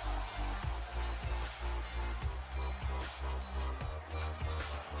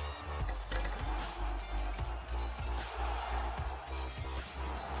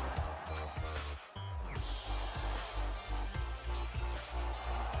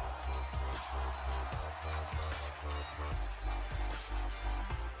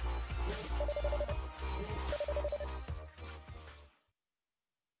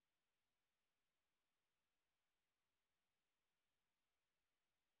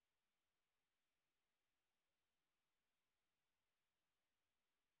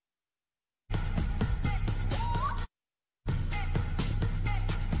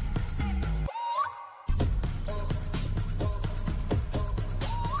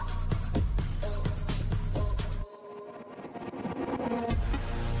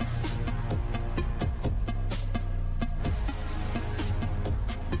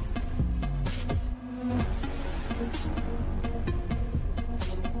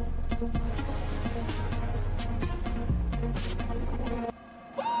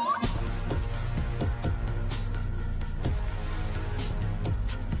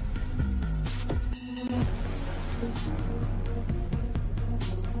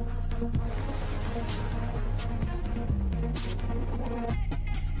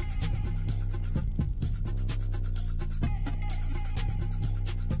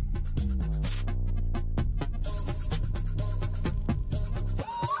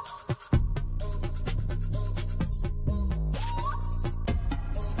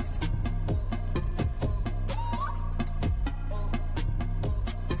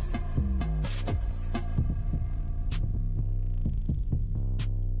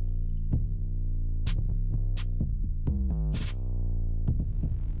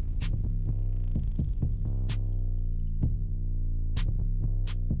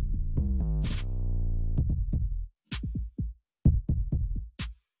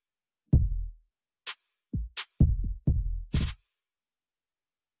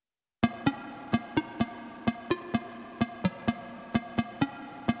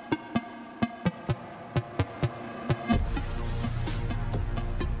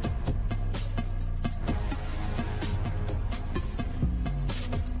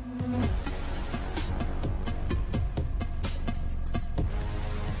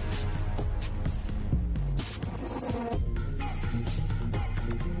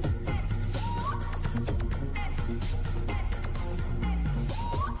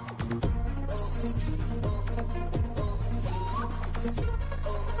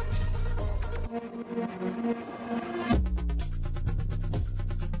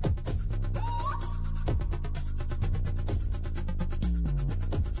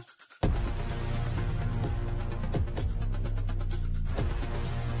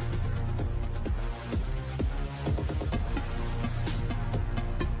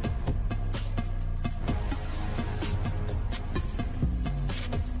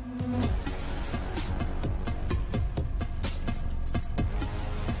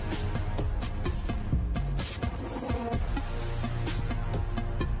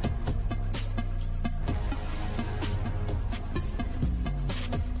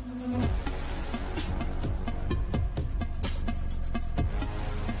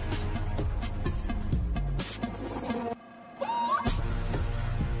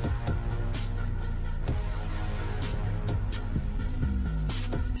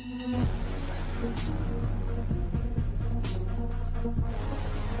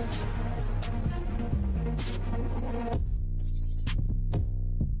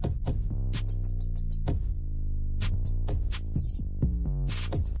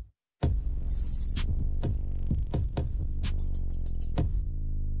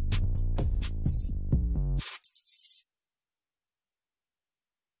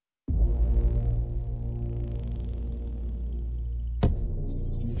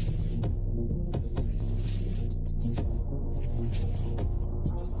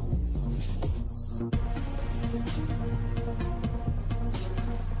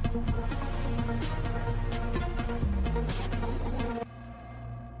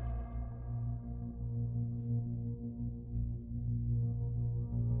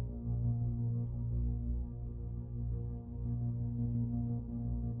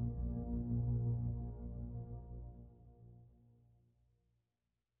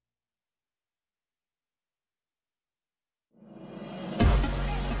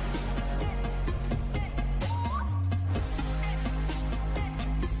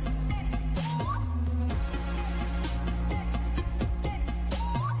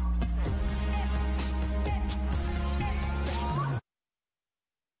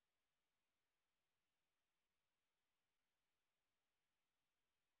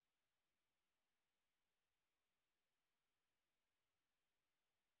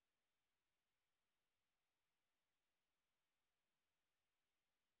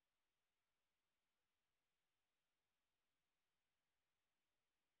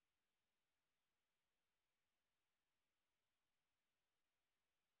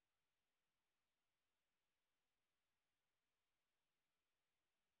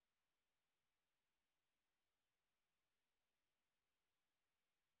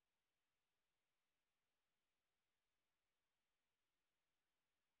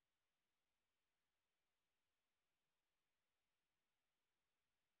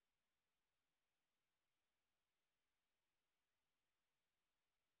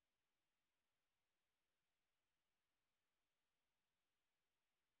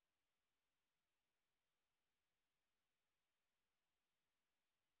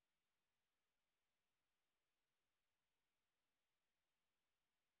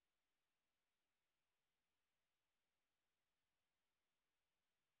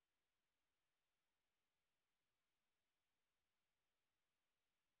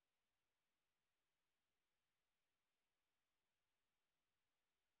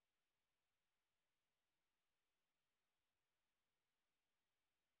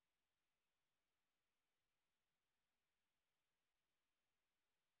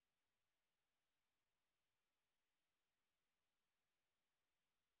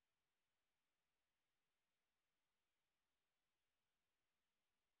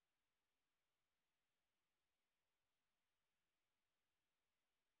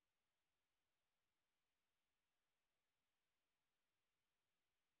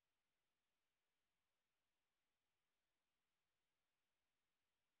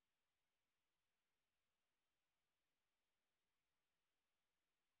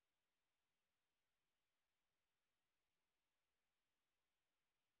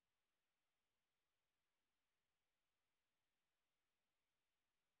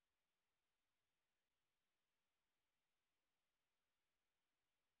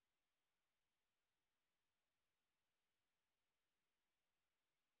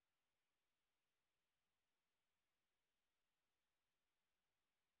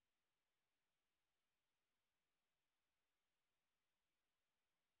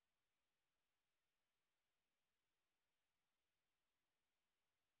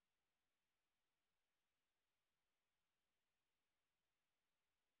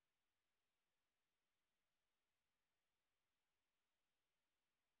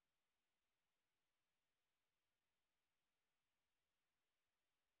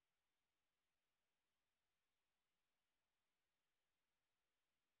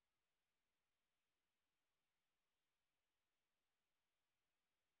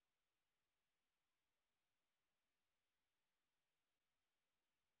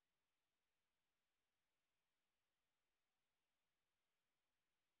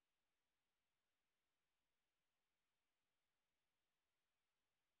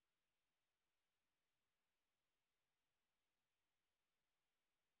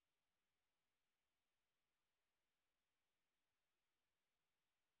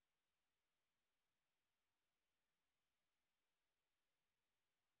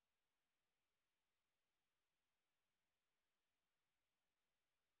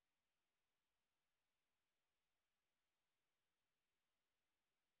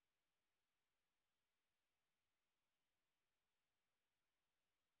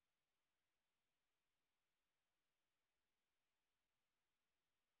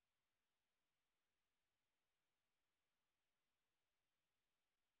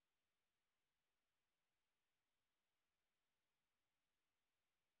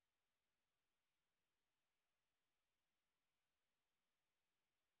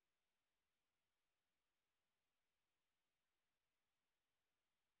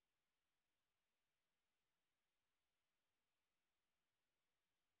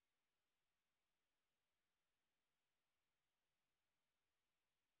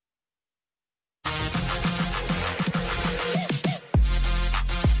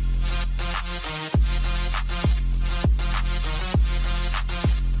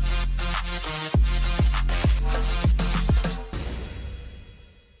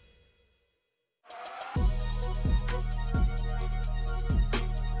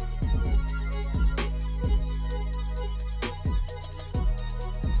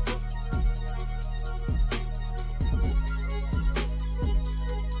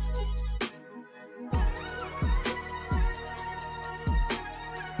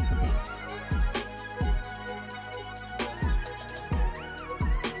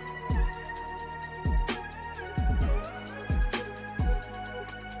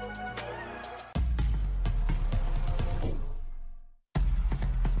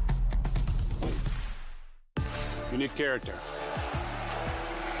 You need character.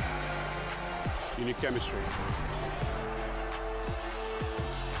 You need chemistry.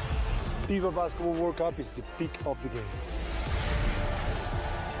 FIBA Basketball World Cup is the peak of the game.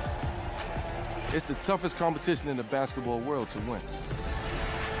 It's the toughest competition in the basketball world to win.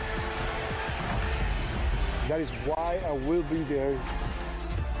 That is why I will be there.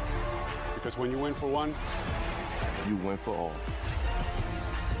 Because when you win for one, You win for all.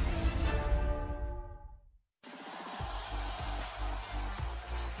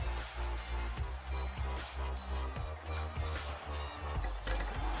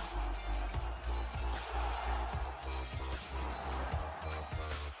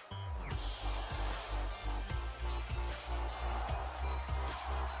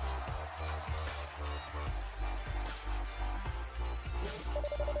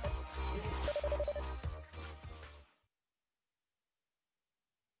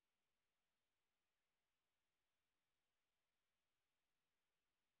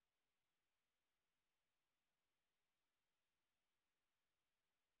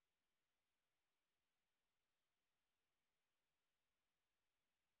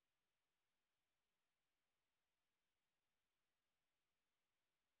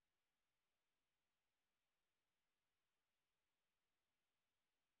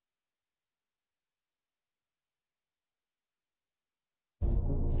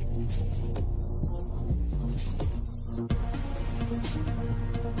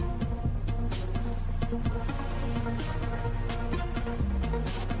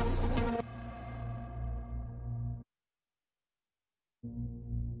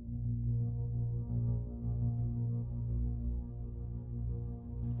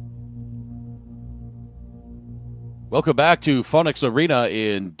 Welcome back to Phoenix Arena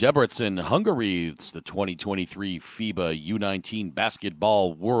in Debrecen, Hungary. It's the 2023 FIBA U19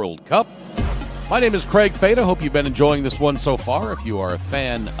 Basketball World Cup. My name is Craig Feda. Hope you've been enjoying this one so far. If you are a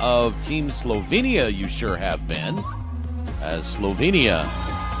fan of Team Slovenia, you sure have been, as Slovenia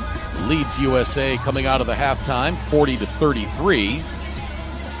leads USA coming out of the halftime 40-33.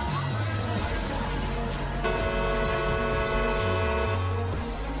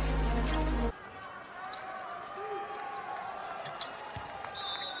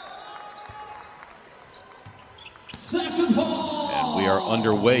 And we are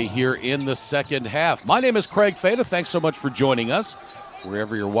underway here in the second half. My name is Craig Feda. Thanks so much for joining us,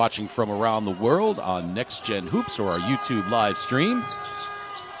 wherever you're watching from around the world on Next Gen Hoops or our YouTube live stream.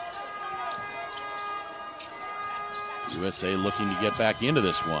 USA looking to get back into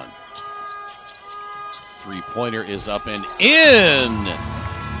this one. Three-pointer is up and in.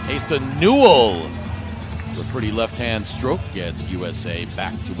 Asa Newell, with a pretty left-hand stroke, gets USA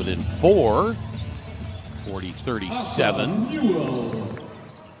back to within 4. 40-37.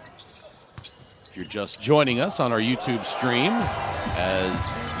 If you're just joining us on our YouTube stream, as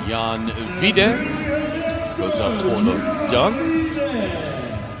Jan Vide goes up for the dunk.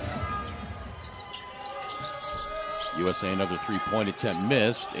 USA another three-point attempt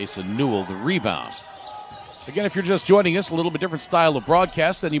missed. Asa Newell the rebound. Again, if you're just joining us, a little bit different style of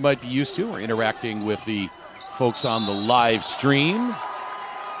broadcast than you might be used to. We're interacting with the folks on the live stream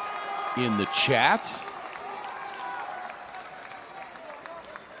in the chat.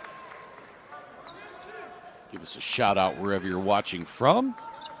 Give us a shout out wherever you're watching from.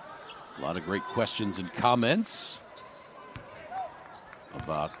 A lot of great questions and comments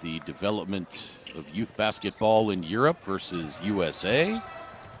about the development of youth basketball in Europe versus USA.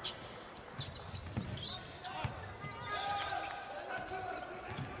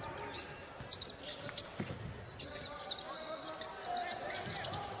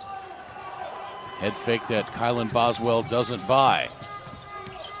 Head fake that Kylan Boswell doesn't buy.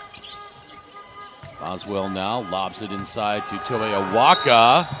 Boswell now lobs it inside to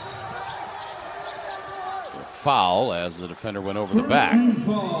Tuiawaka. A foul as the defender went over the back.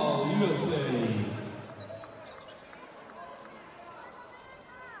 Foul, USA.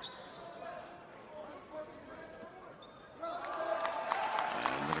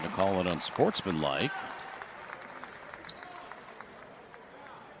 And they're going to call it unsportsmanlike.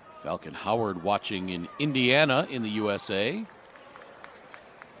 Falcon Howard watching in Indiana in the USA.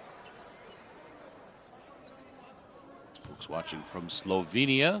 Watching from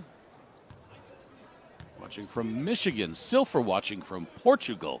Slovenia, watching from Michigan, Silfer watching from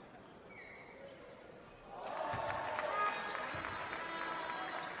Portugal.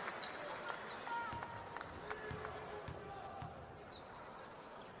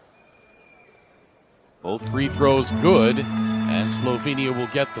 Both free throws good, and Slovenia will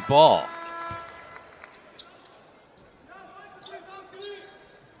get the ball.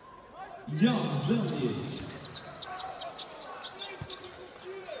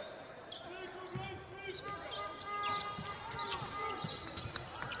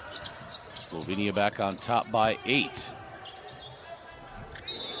 Slovenia back on top by 8. And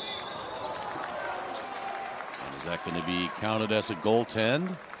is that going to be counted as a goaltend?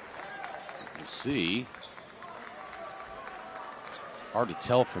 We'll see. Hard to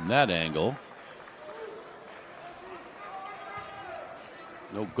tell from that angle.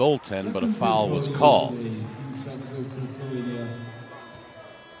 No goaltend, but a foul was called.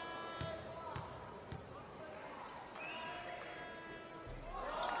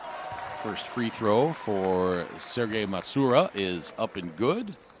 First free throw for Sergei Matsura is up and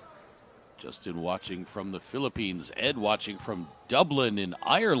good. Justin watching from the Philippines. Ed watching from Dublin in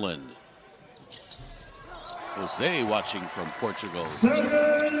Ireland. Jose watching from Portugal.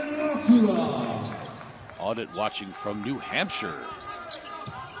 Audit watching from New Hampshire.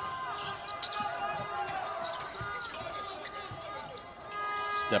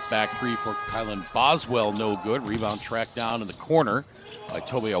 Step back three for Kylan Boswell, no good. Rebound tracked down in the corner by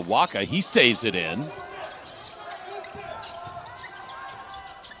Tobe Awaka. He saves it in.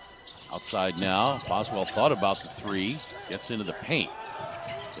 Outside now. Boswell thought about the three. Gets into the paint.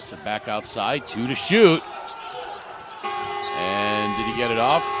 Gets it back outside. 2 to shoot. And did he get it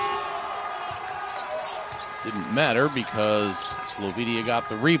off? Didn't matter because Slovenia got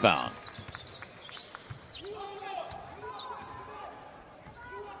the rebound.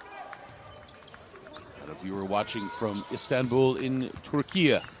 You were watching from Istanbul in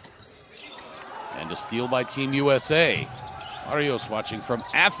Turkey. And a steal by Team USA. Arios watching from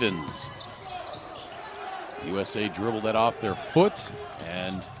Athens. USA dribbled that off their foot,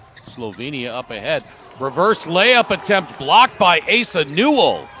 and Slovenia up ahead. Reverse layup attempt blocked by Asa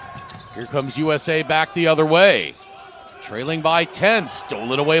Newell. Here comes USA back the other way. Trailing by 10,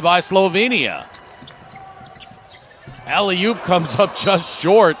 stolen away by Slovenia. Alley-oop comes up just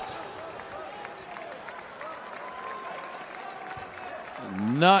short.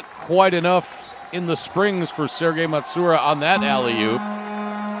 Not quite enough in the springs for Sergei Matsura on that alley-oop.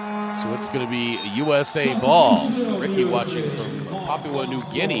 So it's going to be a USA ball. Ricky watching from Papua New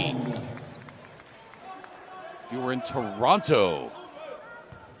Guinea. You were in Toronto.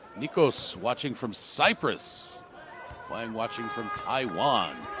 Nikos watching from Cyprus. Wang watching from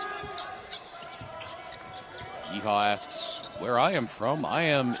Taiwan. Yeehaw asks where I am from. I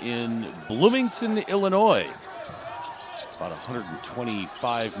am in Bloomington, Illinois. About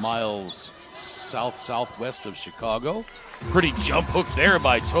 125 miles southwest of Chicago. Pretty jump hook there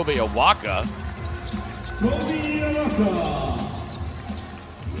by Tobe Awaka.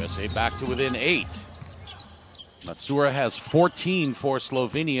 USA back to within 8. Matsura has 14 for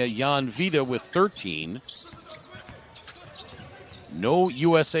Slovenia. Jan Vida with 13. No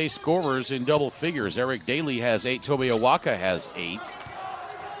USA scorers in double figures. Eric Daly has 8. Tobe Awaka has 8.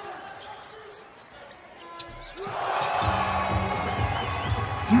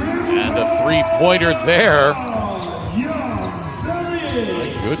 And a three-pointer there. My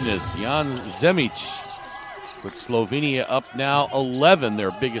goodness, Jan Zemic puts Slovenia up now 11,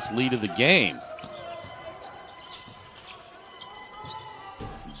 their biggest lead of the game.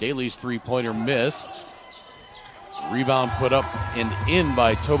 Daly's three-pointer missed. Rebound put up and in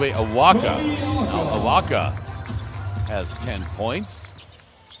by Tobe Awaka. Now Awaka has 10 points.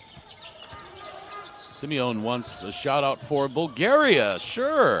 Simeon wants a shout out for Bulgaria.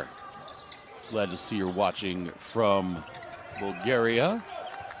 Sure. Glad to see you're watching from Bulgaria.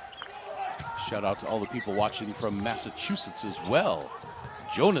 Shout out to all the people watching from Massachusetts as well.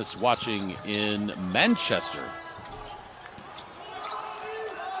 Jonas watching in Manchester.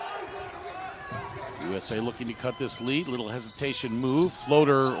 USA looking to cut this lead. Little hesitation move.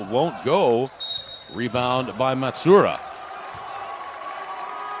 Floater won't go. Rebound by Matsura.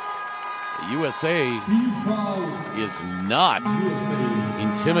 The USA is not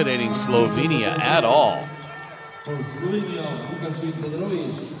intimidating Slovenia at all.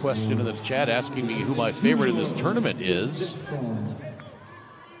 Question in the chat asking me who my favorite in this tournament is.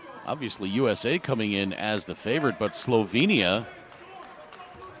 Obviously USA coming in as the favorite, but Slovenia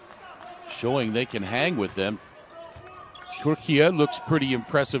showing they can hang with them. Turkey looks pretty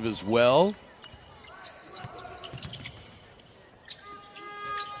impressive as well.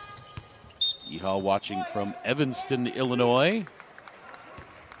 Yeehaw watching from Evanston, Illinois,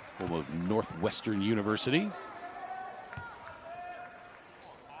 home of Northwestern University.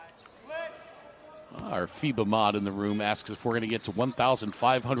 Our FIBA mod in the room asks if we're going to get to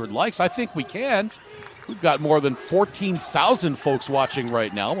 1,500 likes. I think we can. We've got more than 14,000 folks watching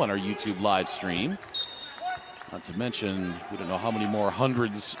right now on our YouTube live stream. Not to mention, we don't know how many more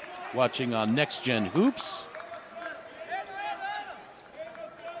hundreds watching on Next Gen Hoops.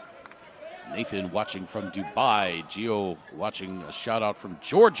 Nathan watching from Dubai. Gio watching a shout out from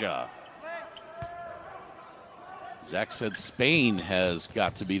Georgia. Zach said Spain has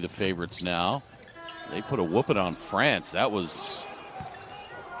got to be the favorites now. They put a whooping on France. That was...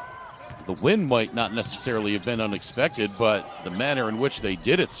 The win might not necessarily have been unexpected, but the manner in which they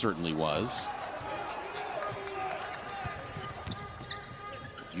did it certainly was.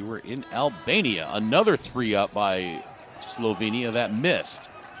 You were in Albania. Another 3-up by Slovenia that missed.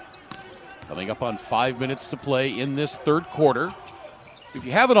 Coming up on 5 minutes to play in this third quarter. If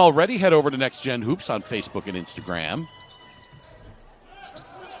you haven't already, head over to Next Gen Hoops on Facebook and Instagram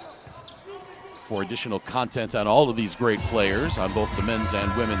for additional content on all of these great players on both the men's and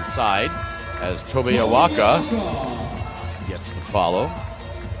women's side, as Tobe Awaka gets the follow.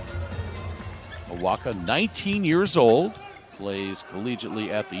 Awaka, 19 years old, plays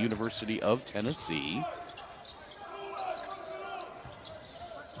collegiately at the University of Tennessee.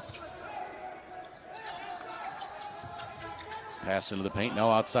 Pass into the paint, now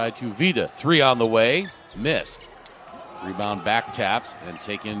outside to Vida. 3 on the way, missed. Rebound back tapped and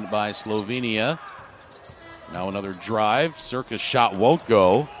taken by Slovenia. Now another drive. Circus shot won't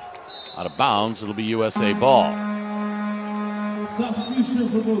go. Out of bounds, it'll be USA ball. Substitution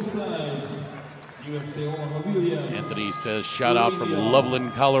for both sides. USA Anthony says shout out from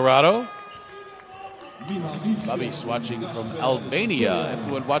Loveland, Colorado. Bobby's watching from Albania.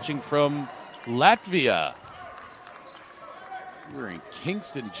 Everyone watching from Latvia. We're in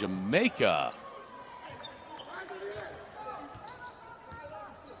Kingston, Jamaica.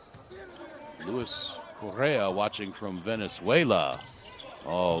 Luis Correa watching from Venezuela.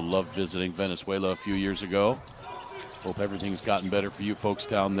 Oh, loved visiting Venezuela a few years ago. Hope everything's gotten better for you folks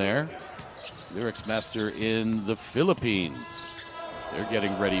down there. Lyrics Master in the Philippines. They're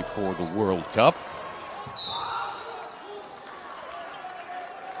getting ready for the World Cup.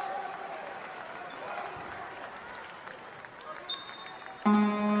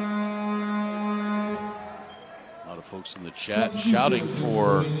 Folks in the chat shouting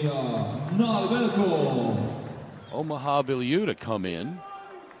for Omaha Biliu to come in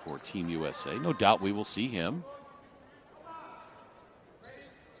for Team USA. No doubt we will see him.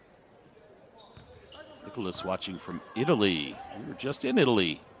 Nicholas watching from Italy. We were just in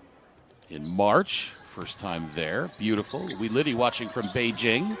Italy in March. First time there. Beautiful. Liddy watching from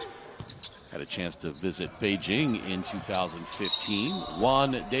Beijing. Had a chance to visit Beijing in 2015.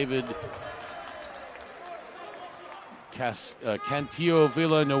 Juan David Cantillo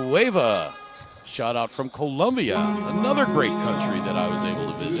Villanueva, shout out from Colombia, another great country that I was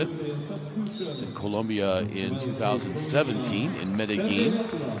able to visit. I was in Colombia in 2017 in Medellin.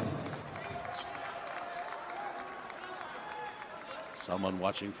 Someone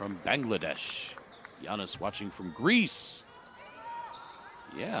watching from Bangladesh. Giannis watching from Greece.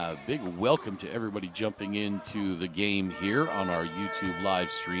 Yeah, a big welcome to everybody jumping into the game here on our YouTube live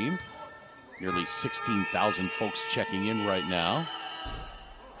stream. Nearly 16,000 folks checking in right now.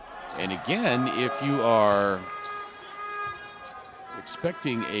 And again, if you are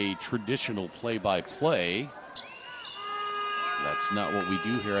expecting a traditional play-by-play, that's not what we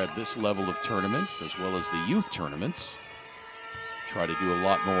do here at this level of tournaments, as well as the youth tournaments. Try to do a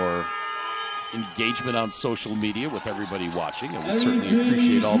lot more engagement on social media with everybody watching, and we certainly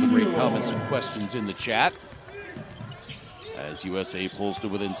appreciate all the great comments and questions in the chat. As USA pulls to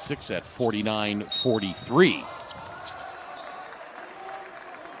within 6 at 49-43.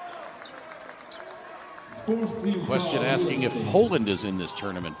 Question asking if Poland is in this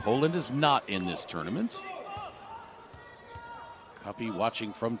tournament. Poland is not in this tournament. Copy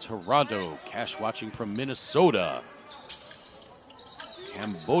watching from Toronto. Cash watching from Minnesota.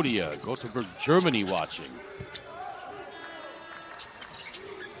 Cambodia. Gothenburg, Germany watching.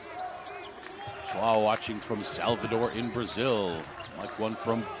 Wow, watching from Salvador in Brazil. Like one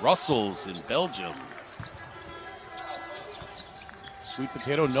from Brussels in Belgium. Sweet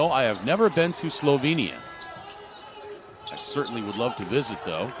potato, no, I have never been to Slovenia. I certainly would love to visit,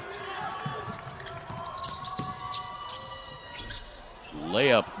 though.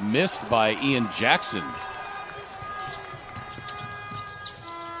 Layup missed by Ian Jackson.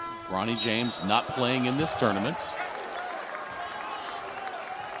 Bronny James not playing in this tournament.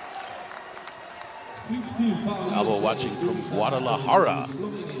 Albo watching from Guadalajara.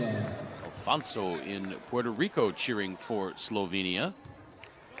 Alfonso in Puerto Rico cheering for Slovenia.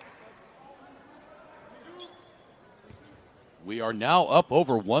 We are now up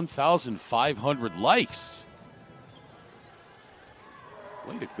over 1,500 likes.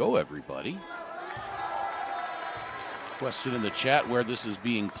 Way to go, everybody. Question in the chat where this is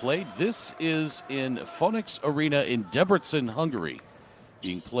being played. This is in Phoenix Arena in Debrecen, Hungary.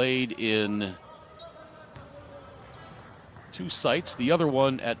 Being played in 2 sites. The other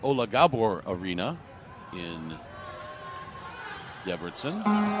one at Ola Gabor Arena in Debrecen.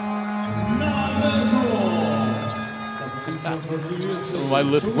 Number 4. Some of my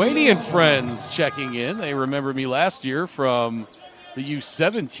Lithuanian friends checking in. They remember me last year from the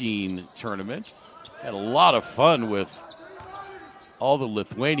U17 tournament. Had a lot of fun with all the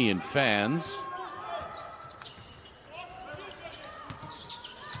Lithuanian fans.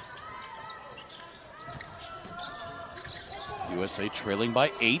 USA trailing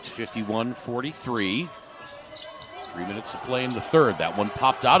by 8, 51-43. 3 minutes to play in the third. That one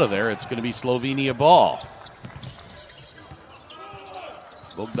popped out of there. It's going to be Slovenia ball.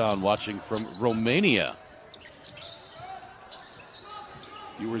 Bogdan watching from Romania.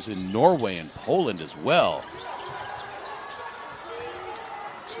 Viewers in Norway and Poland as well.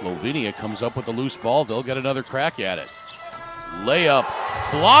 Slovenia comes up with a loose ball. They'll get another crack at it. Layup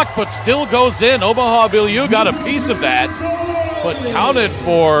blocked, but still goes in. Omaha Biliu got a piece of that, but counted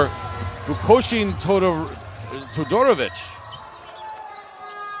for Vukosin Todorovic.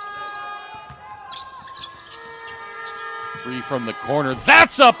 Three from the corner.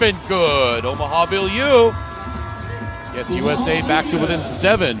 That's up and good. Omaha Biliu gets USA back to within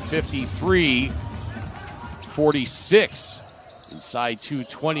 7, 53-46. Inside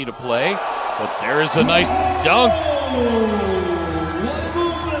 2:20 to play, but there's a nice dunk.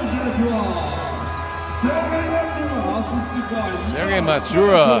 Sergei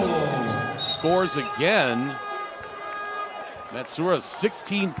Matsura scores again. Matsura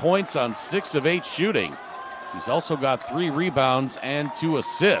 16 points on 6 of 8 shooting. He's also got 3 rebounds and 2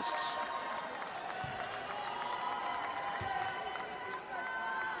 assists.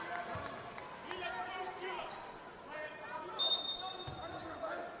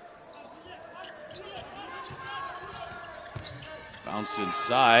 Bounce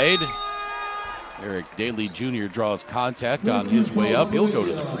inside. Eric Daly Jr. draws contact on his way up. He'll go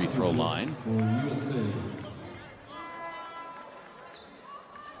to the free throw line.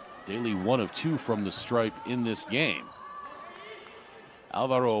 Daly 1 of 2 from the stripe in this game.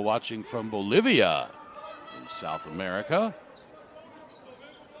 Alvaro watching from Bolivia in South America.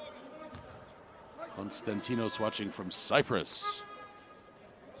 Konstantinos watching from Cyprus.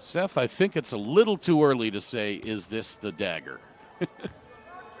 Seth, I think it's a little too early to say, is this the dagger?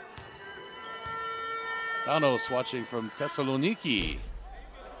 Danos watching from Thessaloniki.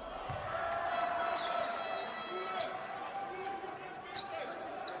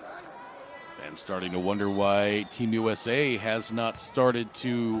 And starting to wonder why Team USA has not started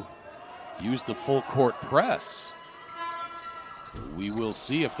to use the full court press. We will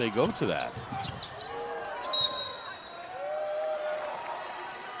see if they go to that.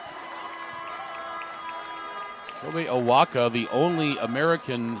 Tobe Owaka, the only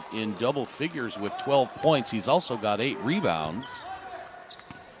American in double figures with 12 points. He's also got 8 rebounds.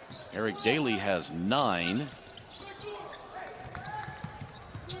 Eric Daly has 9.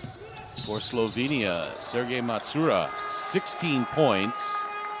 For Slovenia, Sergei Matsura, 16 points.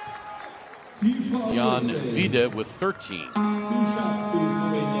 Jan Vida with 13.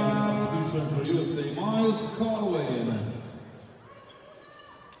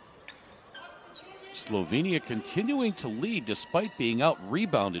 Slovenia continuing to lead despite being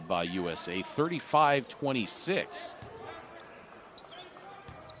out-rebounded by USA, 35-26.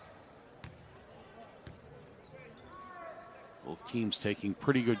 Both teams taking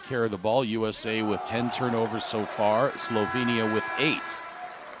pretty good care of the ball. USA with 10 turnovers so far, Slovenia with 8.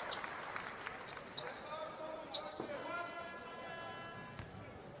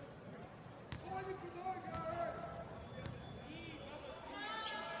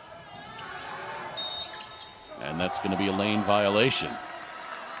 And that's going to be a lane violation.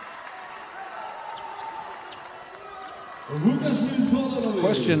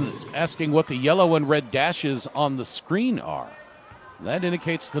 Question asking what the yellow and red dashes on the screen are. That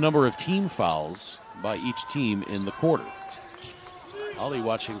indicates the number of team fouls by each team in the quarter. Ollie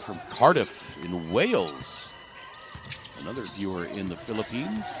watching from Cardiff in Wales. Another viewer in the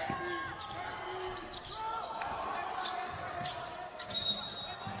Philippines.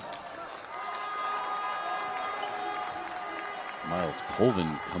 Miles Colvin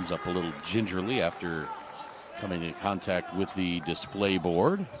comes up a little gingerly after coming in contact with the display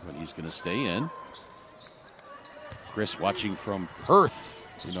board, but he's going to stay in. Chris watching from Perth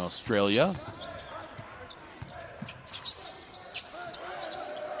in Australia.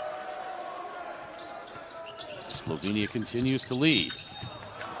 Slovenia continues to lead.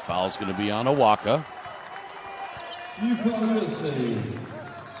 The foul's going to be on Owaka. USA.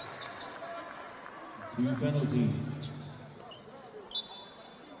 2 penalties.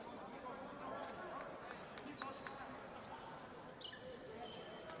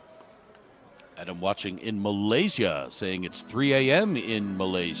 And I'm watching in Malaysia, saying it's 3 a.m. in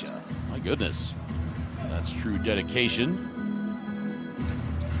Malaysia. My goodness, that's true dedication.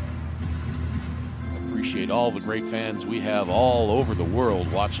 Appreciate all the great fans we have all over the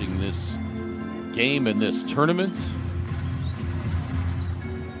world watching this game and this tournament.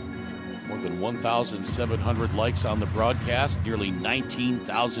 More than 1,700 likes on the broadcast, nearly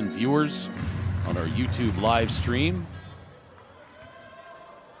 19,000 viewers on our YouTube live stream.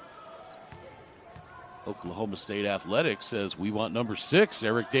 Oklahoma State Athletics says we want number 6,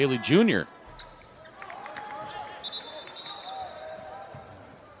 Eric Daly Jr.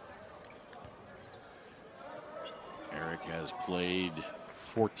 Eric has played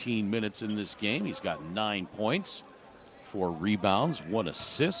 14 minutes in this game. He's got 9 points, 4 rebounds, 1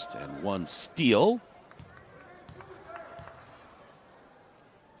 assist, and 1 steal.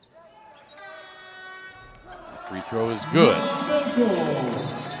 The free throw is good.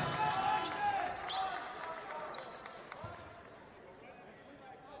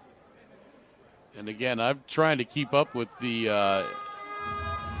 And again, I'm trying to keep up with the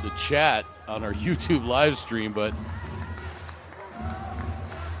chat on our YouTube live stream, but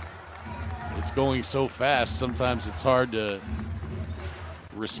it's going so fast. Sometimes it's hard to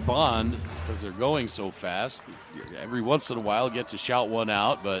respond because they're going so fast. Every once in a while, get to shout one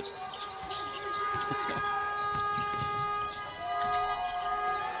out, but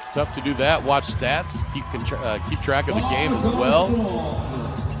tough to do that. Watch stats, keep track of the game as well.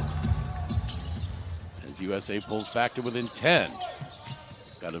 USA pulls back to within 10.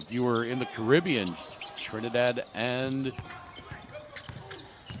 Got a viewer in the Caribbean, Trinidad and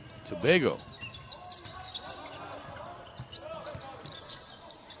Tobago.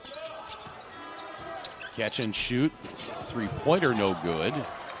 Catch and shoot, 3-pointer no good.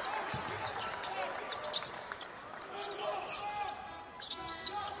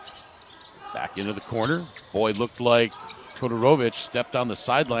 Back into the corner. Boy, looked like Todorovic stepped on the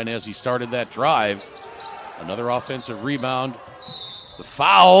sideline as he started that drive. Another offensive rebound. The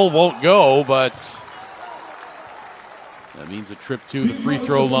foul won't go, but that means a trip to the free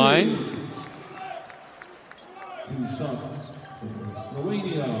throw line. 2 shots for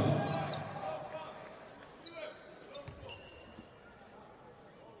Slovenia.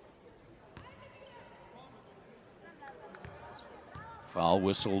 Foul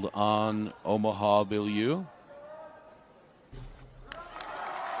whistled on Omaha Biliu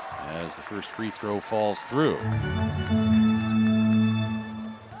as the first free throw falls through.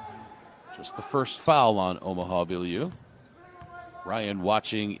 Just the first foul on Omaha Biliu. Ryan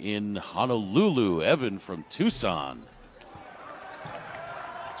watching in Honolulu. Evan from Tucson.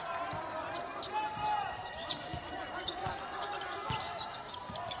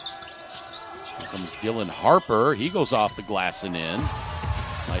 Here comes Dylan Harper. He goes off the glass and in.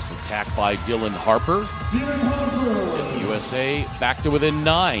 Nice attack by Dylan Harper. And the USA back to within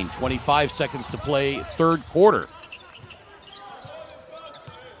 9. 25 seconds to play, third quarter.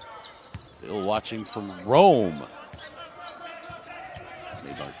 Still watching from Rome.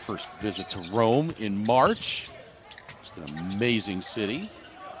 Made my first visit to Rome in March. Just an amazing city.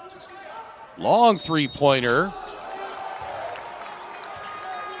 Long three-pointer.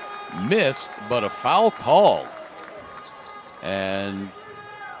 Missed, but a foul call. And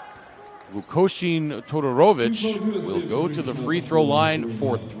Vukosin Todorovic will go to the free throw line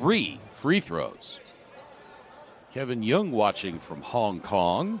for 3 free throws. Kevin Young watching from Hong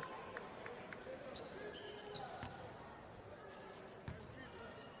Kong.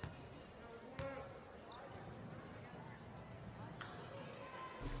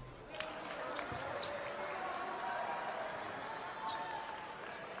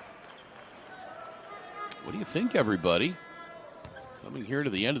 What do you think, everybody? Coming here to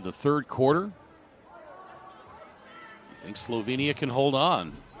the end of the third quarter. You think Slovenia can hold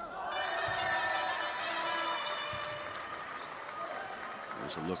on?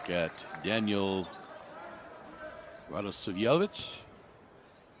 There's a look at Daniel Radosavljevic.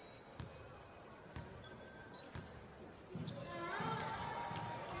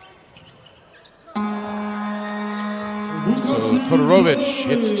 So Todorovic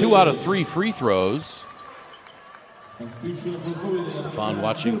hits 2 out of 3 free throws. Stefan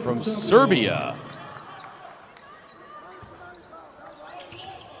watching from Serbia.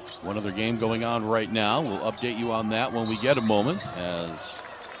 One other game going on right now. We'll update you on that when we get a moment, as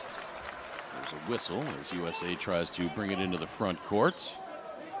there's a whistle as USA tries to bring it into the front court.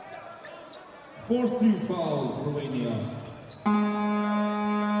 14 fouls, Slovenia.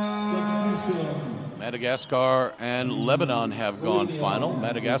 Substitution. Madagascar and Lebanon have gone final.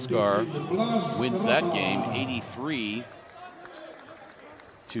 Madagascar wins that game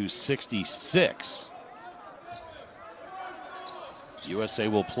to 66. USA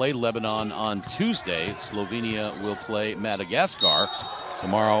will play Lebanon on Tuesday. Slovenia will play Madagascar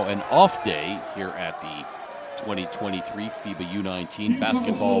tomorrow. An off day here at the 2023 FIBA U19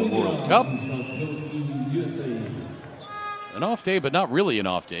 Basketball World Cup. An off day, but not really an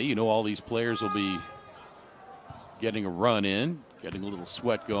off day. You know, all these players will be getting a run in, getting a little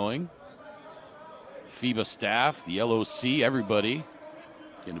sweat going. FIBA staff, the LOC, everybody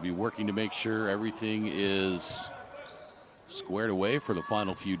going to be working to make sure everything is squared away for the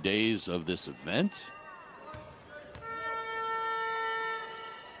final few days of this event.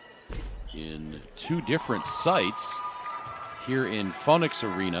 In two different sites, here in Phoenix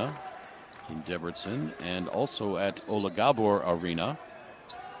Arena in Debrecen and also at Ola Gabor Arena.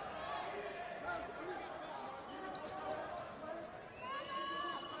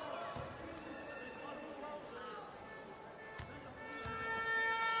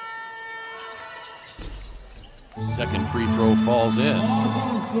 Second free throw falls in.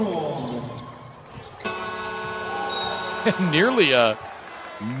 Nearly a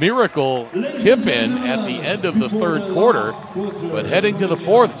miracle tip-in at the end of the third quarter. But heading to the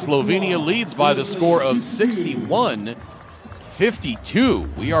fourth, Slovenia leads by the score of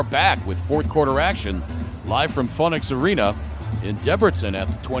 61-52. We are back with fourth quarter action live from Phoenix Arena in Debrecen at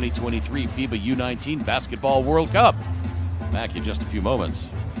the 2023 FIBA U19 Basketball World Cup. Back in just a few moments.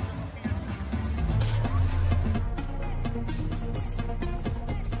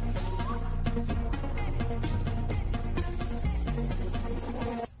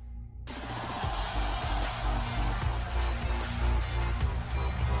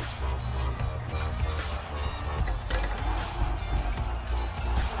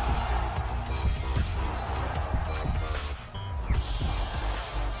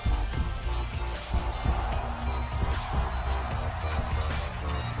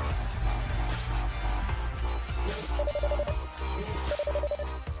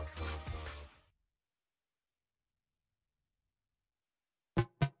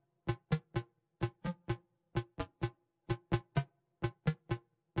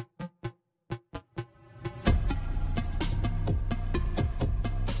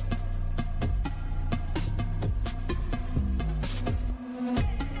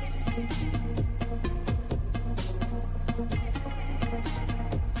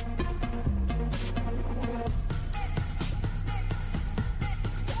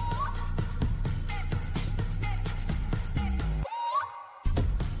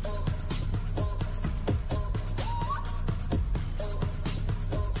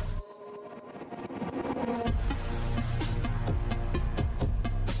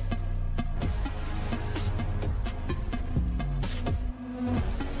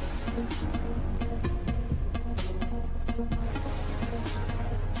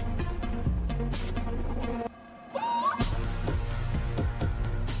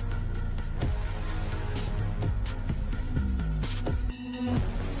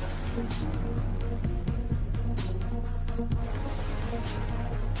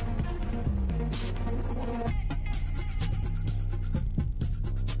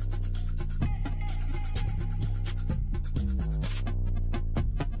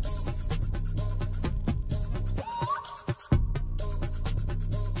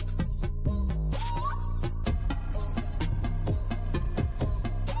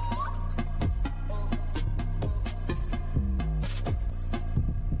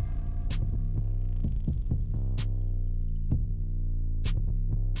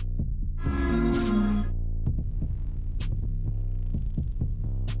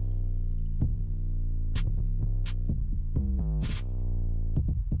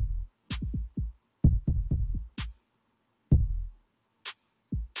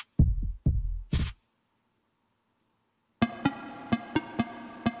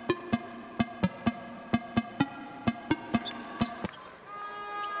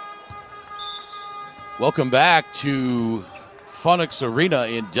 Welcome back to Phoenix Arena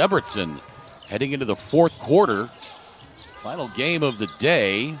in Debrecen. Heading into the fourth quarter. Final game of the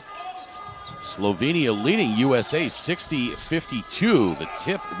day. Slovenia leading USA 60-52. The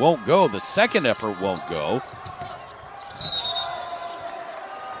tip won't go. The second effort won't go.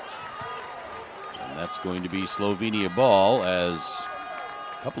 And that's going to be Slovenia ball as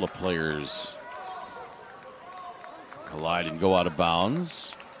a couple of players collide and go out of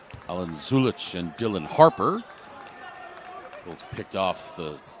bounds. Alan Zulic and Dylan Harper both picked off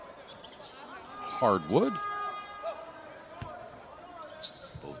the hardwood.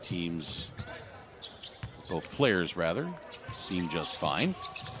 Both players rather, seem just fine.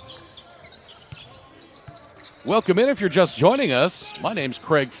 Welcome in if you're just joining us. My name's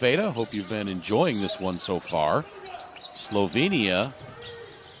Craig Feda. Hope you've been enjoying this one so far. Slovenia.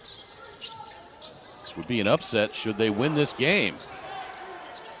 This would be an upset should they win this game.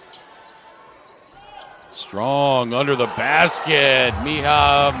 Strong under the basket.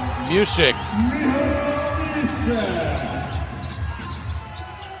 Miha Music.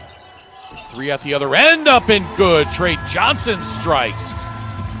 Three at the other end, up and good. Trey Johnson strikes.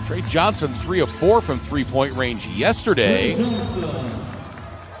 Trey Johnson 3 of 4 from three-point range yesterday.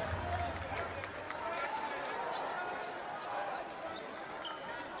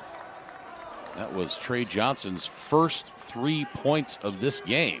 That was Trey Johnson's first 3 points of this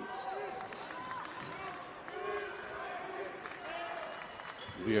game.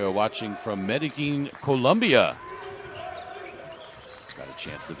 We are watching from Medellin, Colombia. Got a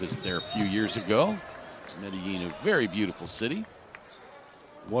chance to visit there a few years ago. Medellin, a very beautiful city.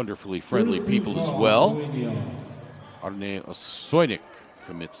 Wonderfully friendly people as well. Arne Osoynik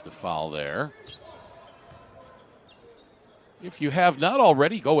commits the foul there. If you have not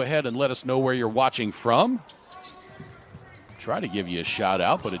already, go ahead and let us know where you're watching from. Try to give you a shout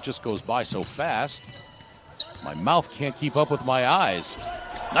out, but it just goes by so fast. My mouth can't keep up with my eyes.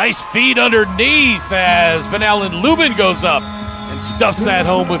 Nice feed underneath as Van Allen Lubin goes up and stuffs that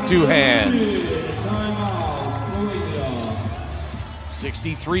home with two hands.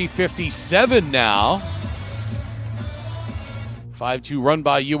 63-57 now. 5-2 run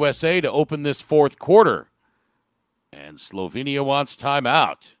by USA to open this fourth quarter. And Slovenia wants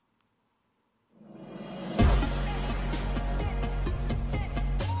timeout.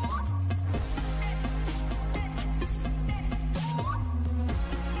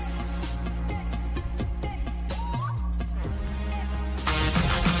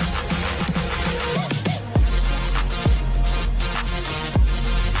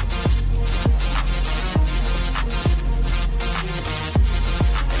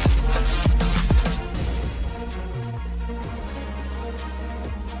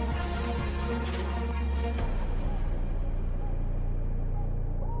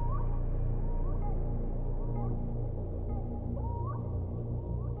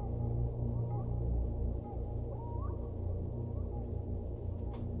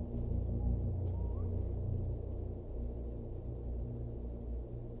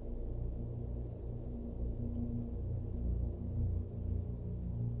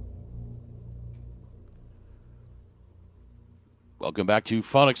 Welcome back to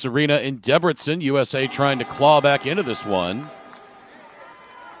Phonics Arena in Debrecen. USA trying to claw back into this one.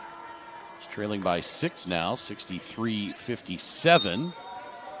 It's trailing by 6 now, 63-57.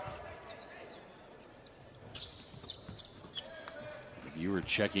 Viewer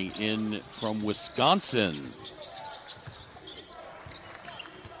checking in from Wisconsin.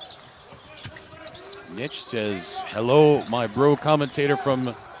 Niche says, hello, my bro commentator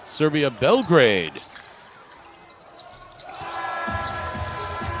from Serbia, Belgrade.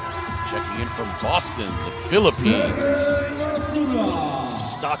 Checking in from Boston, the Philippines.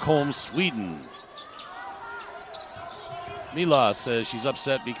 Stockholm, Sweden. Mila says she's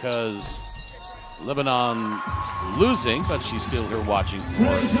upset because Lebanon losing, but she's still here watching for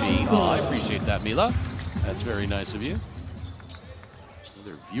me. Oh, I appreciate that, Mila. That's very nice of you.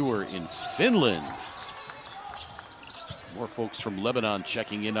 Another viewer in Finland. More folks from Lebanon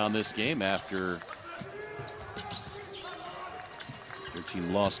checking in on this game after their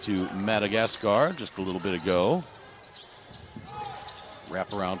team lost to Madagascar just a little bit ago.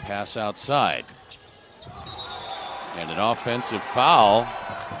 Wraparound pass outside. And an offensive foul.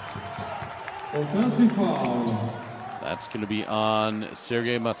 Offensive foul. That's going to be on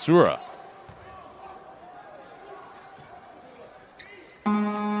Sergei Matsura.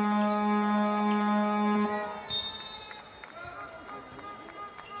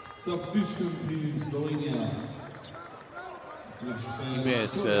 Substitution to Slovenia. It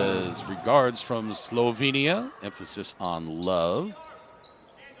says regards from Slovenia. Emphasis on love.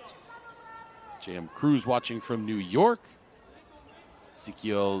 J.M. Cruz watching from New York.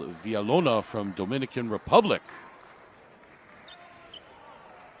 Ezekiel Villalona from Dominican Republic.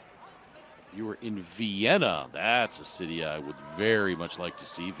 You were in Vienna. That's a city I would very much like to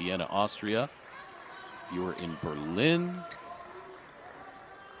see. Vienna, Austria. You were in Berlin.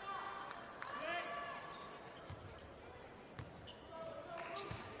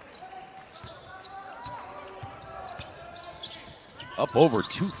 Up over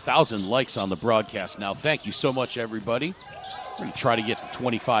 2,000 likes on the broadcast now. Thank you so much, everybody. We're going to try to get to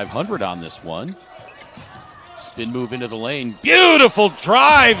 2,500 on this one. Spin move into the lane. Beautiful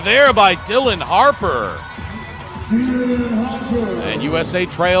drive there by Dylan Harper. And USA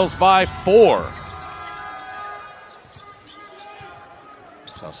trails by 4.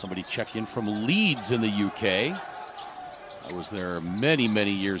 Saw somebody check in from Leeds in the UK. I was there many, many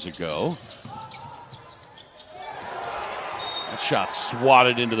years ago. That shot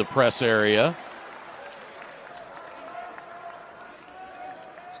swatted into the press area.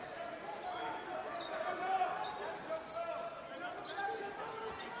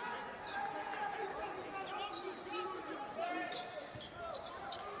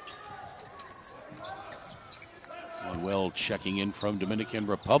 Manuel checking in from Dominican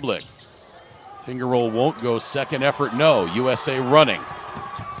Republic. Finger roll won't go, second effort no. USA running.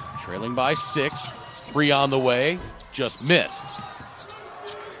 Trailing by 6, 3 on the way, just missed.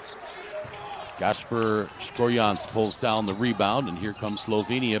 Gasper Skorjans pulls down the rebound, and here comes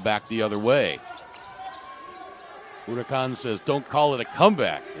Slovenia back the other way. Huracan says, don't call it a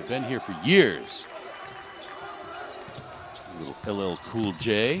comeback. They've been here for years. A little Cool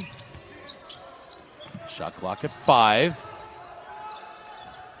J. Shot clock at 5.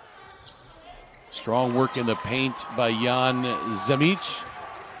 Strong work in the paint by Jan Zemic,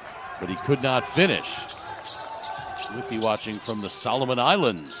 but he could not finish. Lippy watching from the Solomon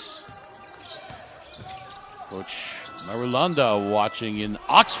Islands. Coach Marulanda watching in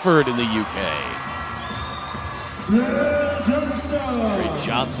Oxford in the UK. Trey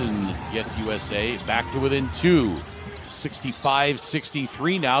Johnson gets USA back to within 2.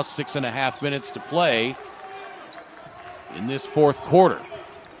 65-63 now, 6.5 minutes to play in this fourth quarter.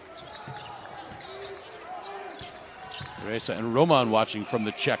 Teresa and Roman watching from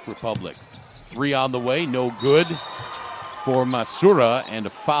the Czech Republic. 3 on the way, no good for Masura, and a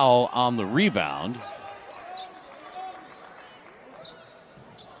foul on the rebound.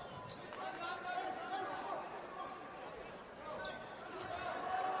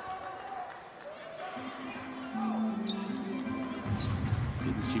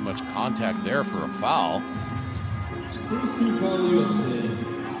 Didn't see much contact there for a foul. You're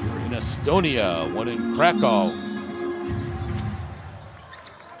in Estonia, one in Krakow.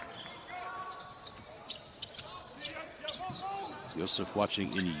 Joseph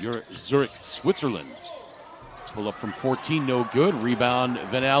watching in Zurich, Switzerland. Pull up from 14, no good. Rebound,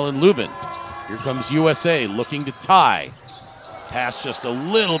 Van Allen Lubin. Here comes USA looking to tie. Pass just a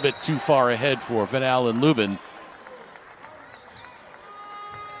little bit too far ahead for Van Allen Lubin.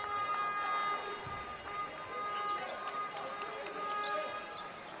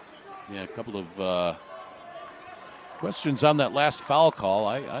 Yeah, a couple of questions on that last foul call.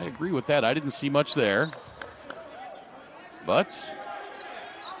 I agree with that. I didn't see much there. But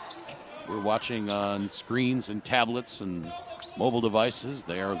we're watching on screens and tablets and mobile devices.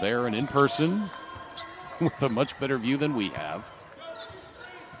 They are there and in person with a much better view than we have.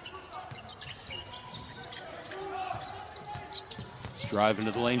 Drive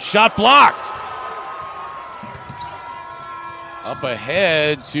into the lane. Shot blocked. Up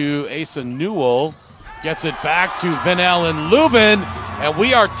ahead to Asa Newell. Gets it back to Van Allen Lubin. And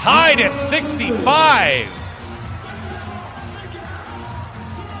we are tied at 65.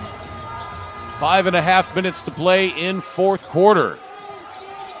 5.5 minutes to play in fourth quarter.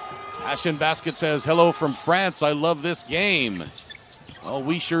 Passion Basket says, hello from France. I love this game. Well,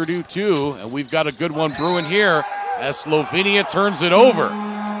 we sure do too. And we've got a good one brewing here as Slovenia turns it over.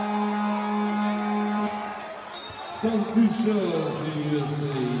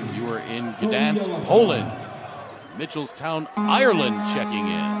 You are in Gdansk, Poland. Mitchellstown, Ireland checking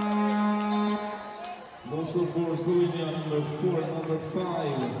in. Also for Slovenia, number 4, number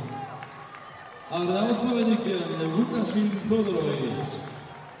 5. And also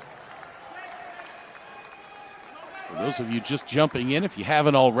for those of you just jumping in, if you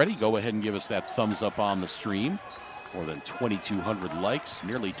haven't already, go ahead and give us that thumbs up on the stream. More than 2,200 likes,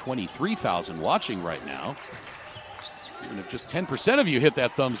 nearly 23,000 watching right now. Even if just 10% of you hit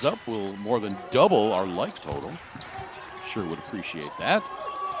that thumbs up, we'll more than double our like total. Sure would appreciate that.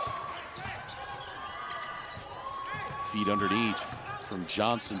 Feed underneath from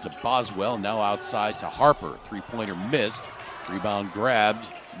Johnson to Boswell, now outside to Harper. Three-pointer missed. Rebound grabbed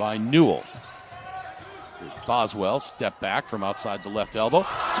by Newell. Here's Boswell, step back from outside the left elbow.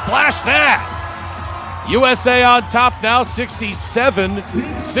 Splash that! USA on top now,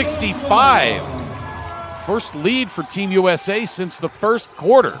 67-65. First lead for Team USA since the first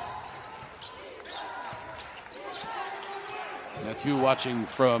quarter. Mathieu watching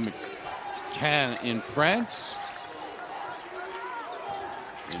from Cannes in France.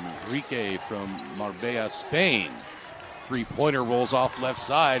 Enrique from Marbella, Spain. Three-pointer rolls off left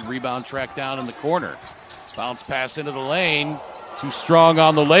side. Rebound tracked down in the corner. Bounce pass into the lane. Too strong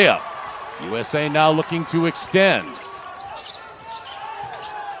on the layup. USA now looking to extend.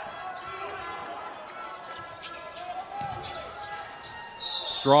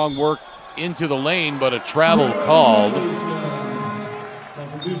 Strong work into the lane, but a travel called.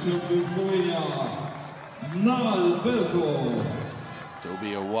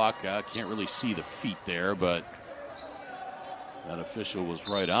 Toby Owaka, can't really see the feet there, but that official was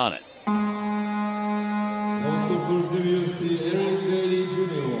right on it.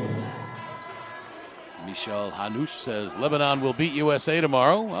 Michel Hanouch says Lebanon will beat USA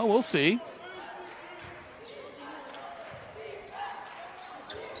tomorrow. Well, we'll see.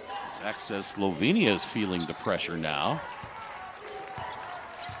 Zach says Slovenia is feeling the pressure now.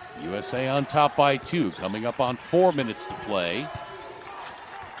 USA on top by 2, coming up on 4 minutes to play.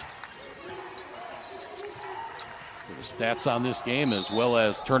 For the stats on this game, as well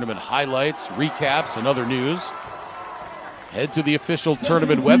as tournament highlights, recaps, and other news, head to the official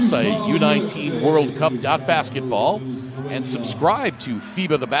tournament website, U19worldcup.basketball, and subscribe to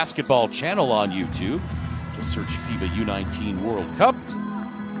FIBA the Basketball channel on YouTube. Just search FIBA U19 World Cup.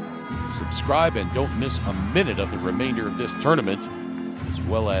 Subscribe and don't miss a minute of the remainder of this tournament, as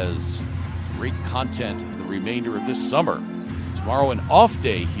well as great content the remainder of this summer. Tomorrow, an off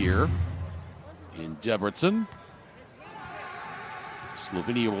day here in Debrecen.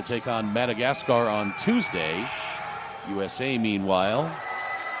 Slovenia will take on Madagascar on Tuesday. USA, meanwhile,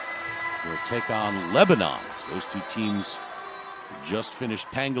 will take on Lebanon. Those two teams just finished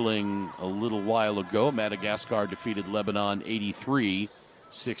tangling a little while ago. Madagascar defeated Lebanon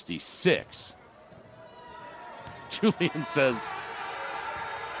 83-66. Julian says,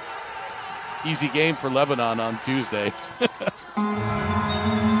 easy game for Lebanon on Tuesday. You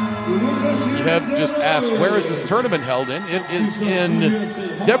have just asked, where is this tournament held in? It is in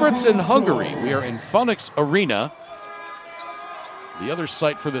Debrecen, Hungary. We are in Phoenix Arena. The other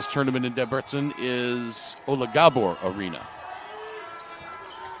site for this tournament in Debrecen is Oligabor Arena.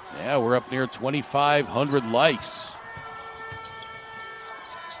 Yeah, we're up near 2,500 likes.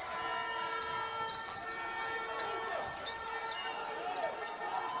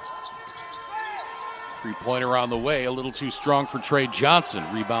 Three-pointer on the way, a little too strong for Trey Johnson.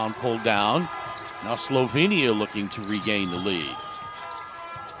 Rebound pulled down. Now Slovenia looking to regain the lead.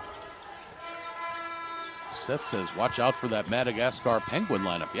 Seth says, watch out for that Madagascar Penguin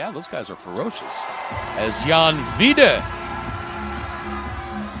lineup. Yeah, those guys are ferocious. As Jan Vide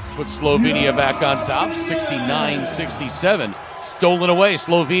puts Slovenia back on top, 69-67. Stolen away,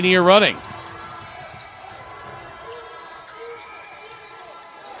 Slovenia running.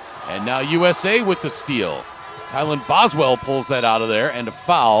 And now USA with the steal. Kylan Boswell pulls that out of there, and a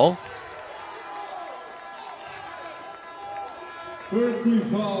foul. 13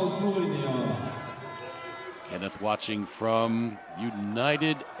 fouls, Slovenia. Kenneth watching from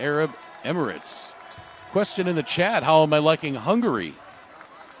United Arab Emirates. Question in the chat, how am I liking Hungary?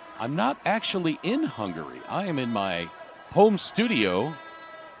 I'm not actually in Hungary. I am in my home studio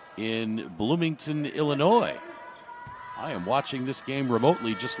in Bloomington, Illinois. I am watching this game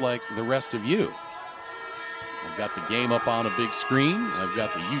remotely just like the rest of you. I've got the game up on a big screen. I've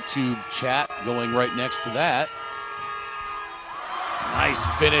got the YouTube chat going right next to that. Nice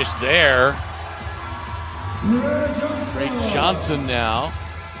finish there. Trey Johnson now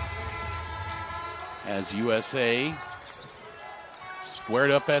as USA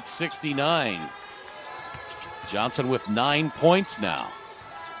squared up at 69. Johnson with 9 points now.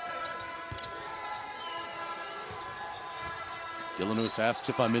 Dylanus asks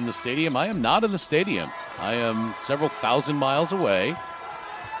if I'm in the stadium. I am not in the stadium. I am several thousand miles away.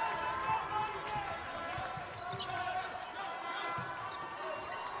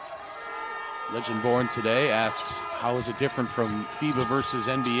 Legend Born today asks, how is it different from FIBA versus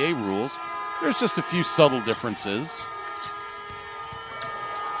NBA rules? There's just a few subtle differences.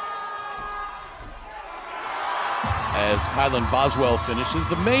 As Kylan Boswell finishes,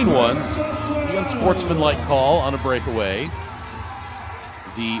 the main ones, the unsportsmanlike call on a breakaway,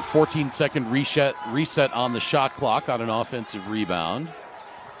 the 14-second reset on the shot clock on an offensive rebound,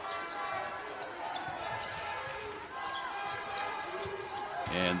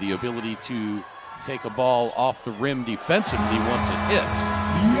 and the ability to take a ball off the rim defensively once it hits.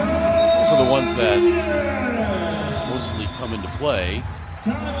 Those are the ones that mostly come into play.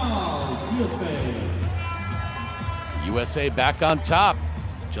 USA back on top.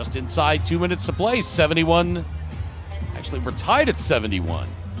 Just inside 2 minutes to play. 71. Actually, we're tied at 71.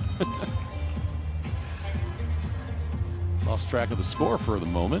 Lost track of the score for the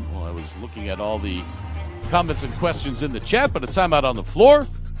moment while I was looking at all the comments and questions in the chat, but a timeout on the floor.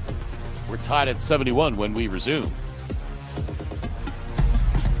 We're tied at 71 when we resume.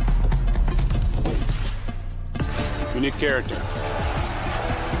 Unique character.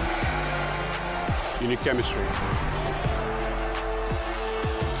 Unique chemistry.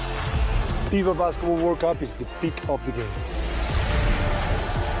 FIBA Basketball World Cup is the peak of the game.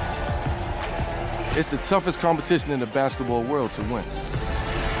 It's the toughest competition in the basketball world to win.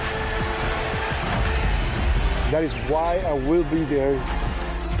 That is why I will be there.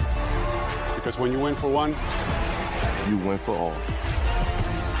 Because when you win for one, You win for all.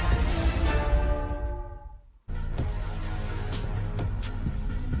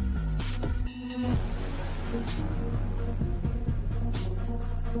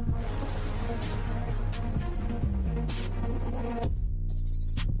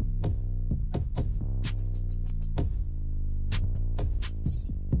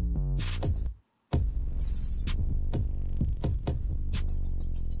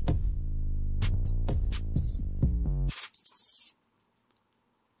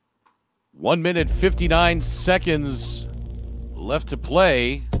 One minute, 59 seconds left to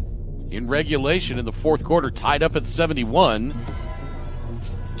play in regulation in the fourth quarter, tied up at 71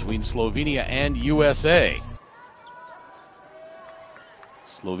 between Slovenia and USA.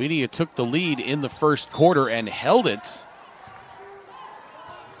 Slovenia took the lead in the first quarter and held it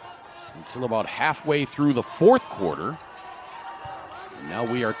until about halfway through the fourth quarter. And now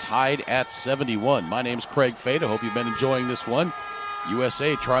we are tied at 71. My name's Craig Fada. Hope you've been enjoying this one.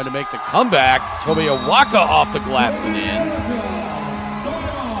 USA trying to make the comeback. Toby Awaka off the glass and in.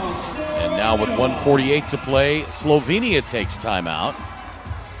 And now with 1:48 to play, Slovenia takes timeout.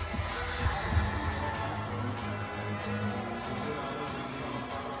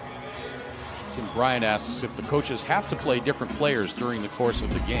 Tim Bryan asks if the coaches have to play different players during the course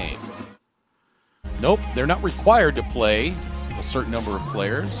of the game. Nope, they're not required to play a certain number of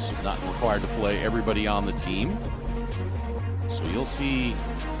players, not required to play everybody on the team. So you'll see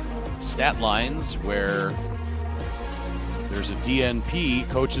stat lines where there's a DNP,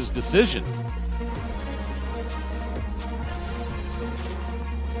 coach's decision.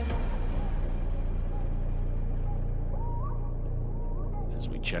 As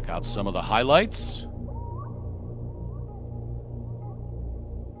we check out some of the highlights.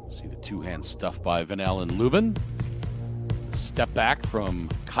 See the two-hand stuff by Van Allen Lubin. Step back from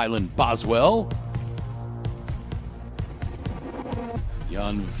Kylan Boswell.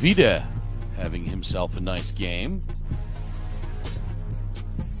 Jan Vida having himself a nice game.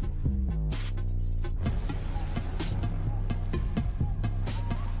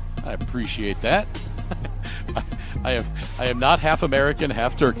 I appreciate that. I am not half American,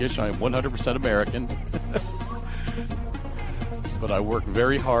 half Turkish. I am 100% American. But I work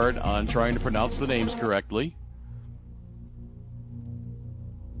very hard on trying to pronounce the names correctly.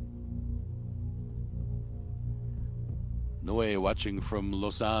 Noe watching from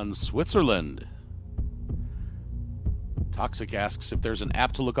Lausanne, Switzerland. Toxic asks if there's an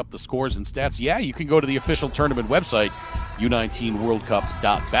app to look up the scores and stats. Yeah, you can go to the official tournament website,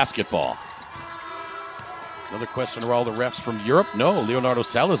 U19worldcup.basketball. Another question, are all the refs from Europe? No, Leonardo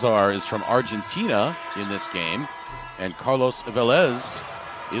Salazar is from Argentina in this game, and Carlos Velez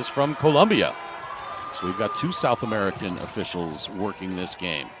is from Colombia. So we've got two South American officials working this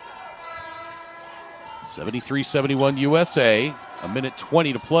game. 73-71 USA, a minute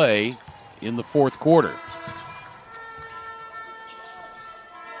 20 to play in the fourth quarter.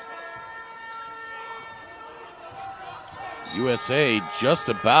 USA just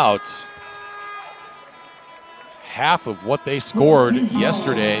about half of what they scored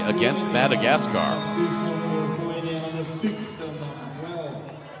yesterday against Madagascar.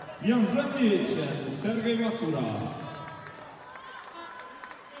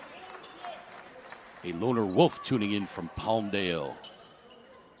 A loner wolf tuning in from Palmdale.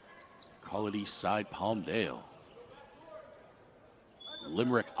 Call it East Side, Palmdale.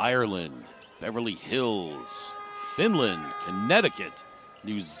 Limerick, Ireland. Beverly Hills. Finland, Connecticut,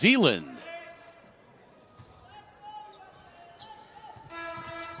 New Zealand.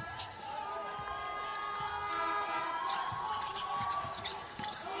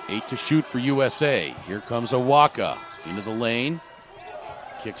 Eight to shoot for USA. Here comes Awaka into the lane.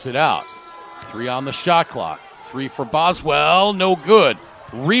 Kicks it out. 3 on the shot clock. 3 for Boswell. No good.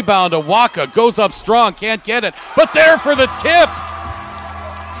 Rebound Awaka. Goes up strong. Can't get it. But there for the tip.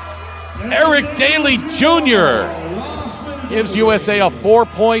 Eric Daly Jr. gives USA a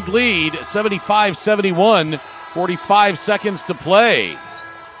 4-point lead. 75-71. 45 seconds to play.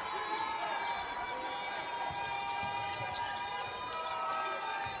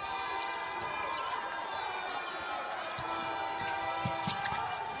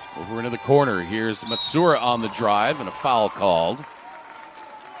 Over into the corner. Here's Matsura on the drive and a foul called.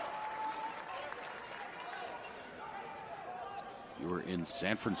 You were in in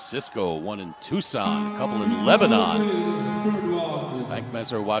San Francisco, one in Tucson, a couple in Lebanon. Frank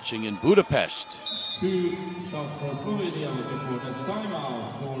Messer watching in Budapest. 2 shots for Slovenia looking for the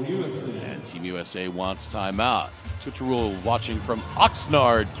timeout for USA. And Team USA wants timeout. Switcheroo watching from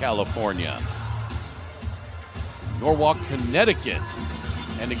Oxnard, California. Norwalk, Connecticut.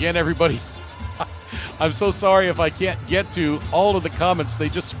 And again, everybody, I'm so sorry if I can't get to all of the comments. They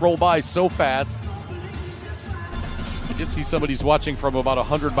just scroll by so fast. I did see somebody's watching from about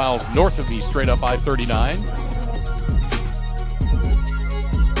 100 miles north of me, straight up I-39.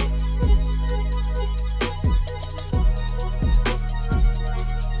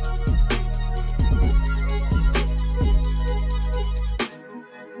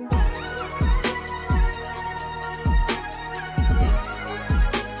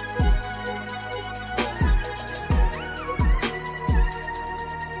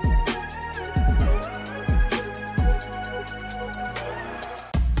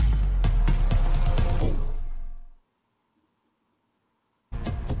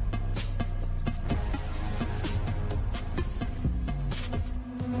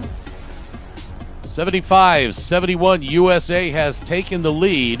 (75-71) USA has taken the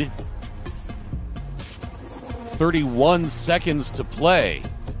lead. 31 seconds to play.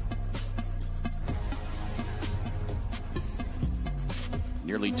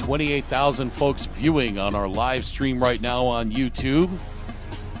 Nearly 28,000 folks viewing on our live stream right now on YouTube.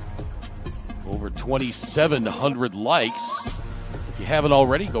 Over 2,700 likes. If you haven't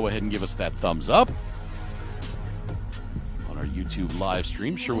already, go ahead and give us that thumbs up. YouTube live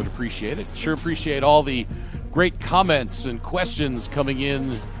stream. Sure would appreciate it. Sure appreciate all the great comments and questions coming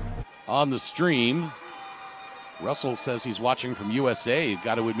in on the stream. Russell says he's watching from USA.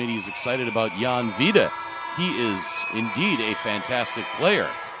 Got to admit he's excited about Jan Vida. He is indeed a fantastic player.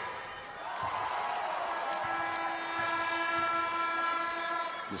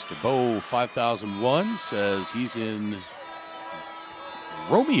 Mr. Bo 5001 says he's in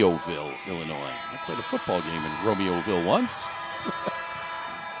Romeoville, Illinois. I played a football game in Romeoville once.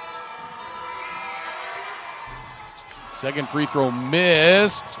 Second free throw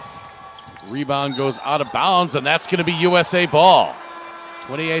missed. Rebound goes out of bounds, and that's going to be USA ball.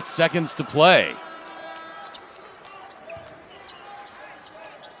 28 seconds to play.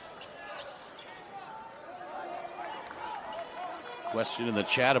 Question in the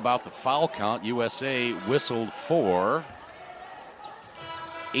chat about the foul count. USA whistled for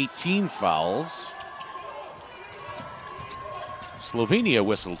 18 fouls. Slovenia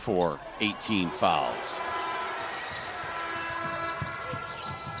whistled for 18 fouls.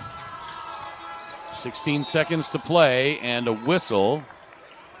 16 seconds to play and a whistle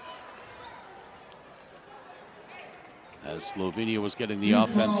as Slovenia was getting the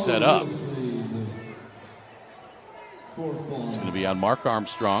offense set up. It's going to be on Mark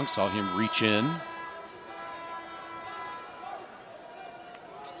Armstrong. Saw him reach in.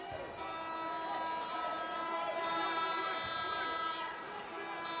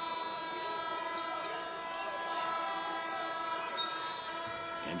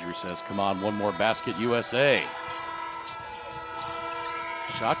 Says, come on, one more basket, USA.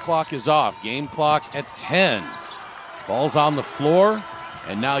 Shot clock is off. Game clock at 10. Ball's on the floor,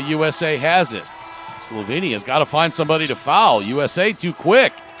 and now USA has it. Slovenia's got to find somebody to foul. USA too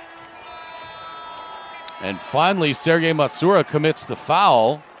quick. And finally, Sergei Matsura commits the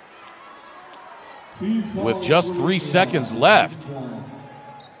foul with just 3 seconds left.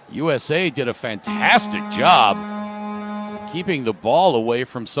 USA did a fantastic job keeping the ball away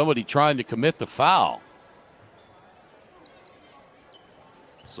from somebody trying to commit the foul.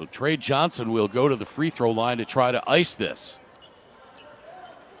 So Trey Johnson will go to the free throw line to try to ice this.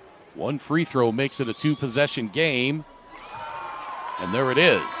 One free throw makes it a 2-possession game. And there it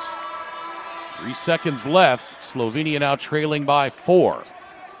is. 3 seconds left. Slovenia now trailing by 4.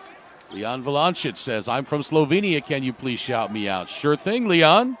 Leon Valancic says, I'm from Slovenia. Can you please shout me out? Sure thing,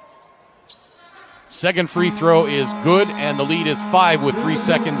 Leon. Second free throw is good, and the lead is 5 with 3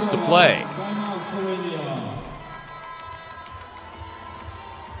 seconds to play.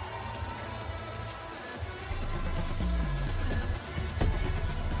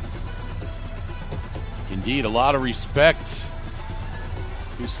 Indeed, a lot of respect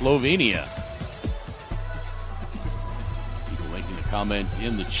to Slovenia. People making the comments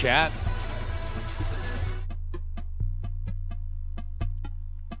in the chat.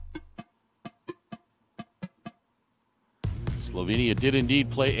 Slovenia did indeed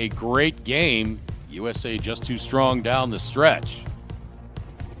play a great game. USA just too strong down the stretch.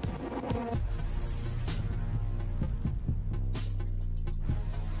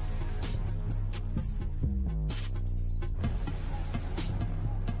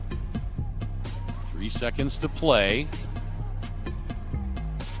 3 seconds to play.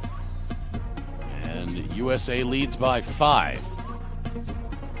 And USA leads by 5.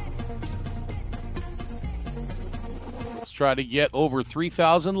 Let's try to get over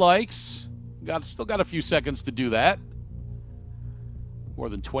 3,000 likes. Still got a few seconds to do that. More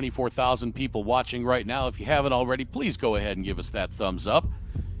than 24,000 people watching right now. If you haven't already, please go ahead and give us that thumbs up.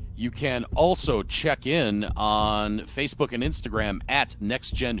 You can also check in on Facebook and Instagram at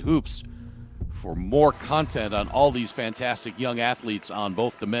NextGenHoops for more content on all these fantastic young athletes on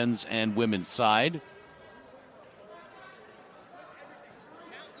both the men's and women's side.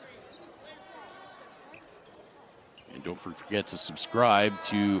 And don't forget to subscribe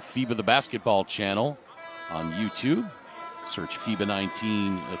to FIBA the Basketball channel on YouTube. Search FIBA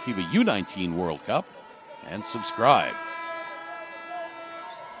U19 World Cup and subscribe.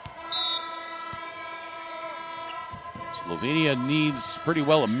 Slovenia needs pretty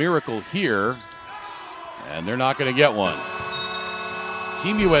well a miracle here, and they're not going to get one.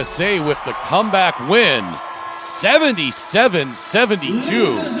 Team USA with the comeback win,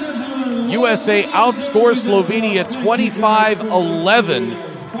 77-72. USA outscores Slovenia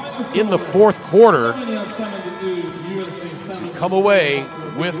 25-11 in the fourth quarter to come away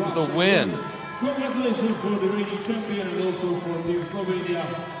with the win. Congratulations for the reigning champion and also for Team Slovenia.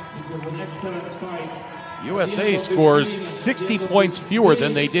 It was an excellent fight. USA scores 60 points fewer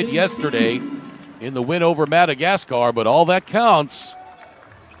than they did yesterday in the win over Madagascar, but all that counts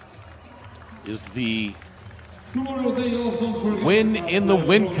is the win in the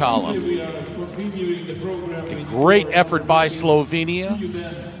win column. A great effort by Slovenia.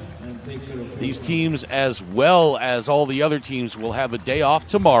 These teams, as well as all the other teams, will have a day off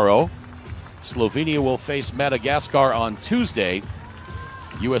tomorrow. Slovenia will face Madagascar on Tuesday.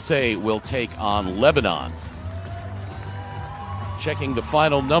 USA will take on Lebanon. Checking the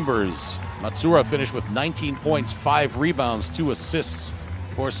final numbers, Matsura finished with 19 points, 5 rebounds, 2 assists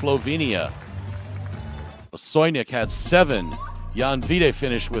for Slovenia. Sojnik had 7. Jan Vide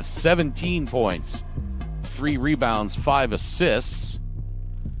finished with 17 points, 3 rebounds, 5 assists.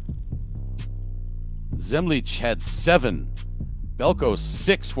 Zemljic had 7. Belko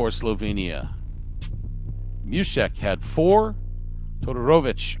 6 for Slovenia. Mušek had 4.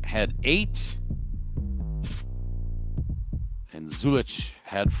 Todorovic had 8. And Zulic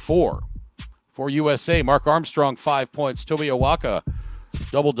had 4. For USA, Mark Armstrong, 5 points. Toby Owaka,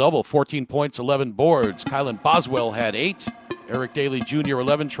 double-double, 14 points, 11 boards. Kylan Boswell had 8. Eric Daly Jr.,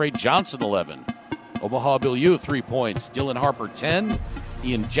 11. Trey Johnson, 11. Omaha Billieu, 3 points. Dylan Harper, 10.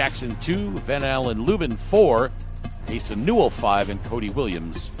 Ian Jackson, 2. Van Allen Lubin, 4. Asa Newell, 5. And Cody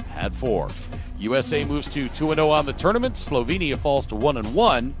Williams had 4. USA moves to 2-0 on the tournament. Slovenia falls to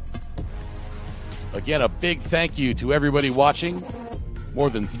 1-1. Again, a big thank you to everybody watching. More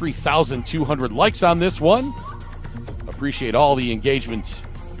than 3,200 likes on this one. Appreciate all the engagement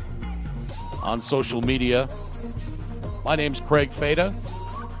on social media. My name's Craig Feda.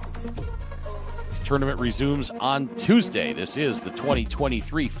 Tournament resumes on Tuesday. This is the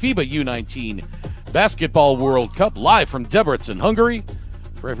 2023 FIBA U19 Basketball World Cup, live from Debrecen, Hungary.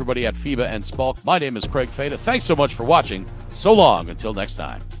 For everybody at FIBA and Spalk, my name is Craig Feda. Thanks so much for watching. So long until next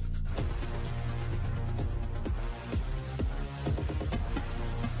time.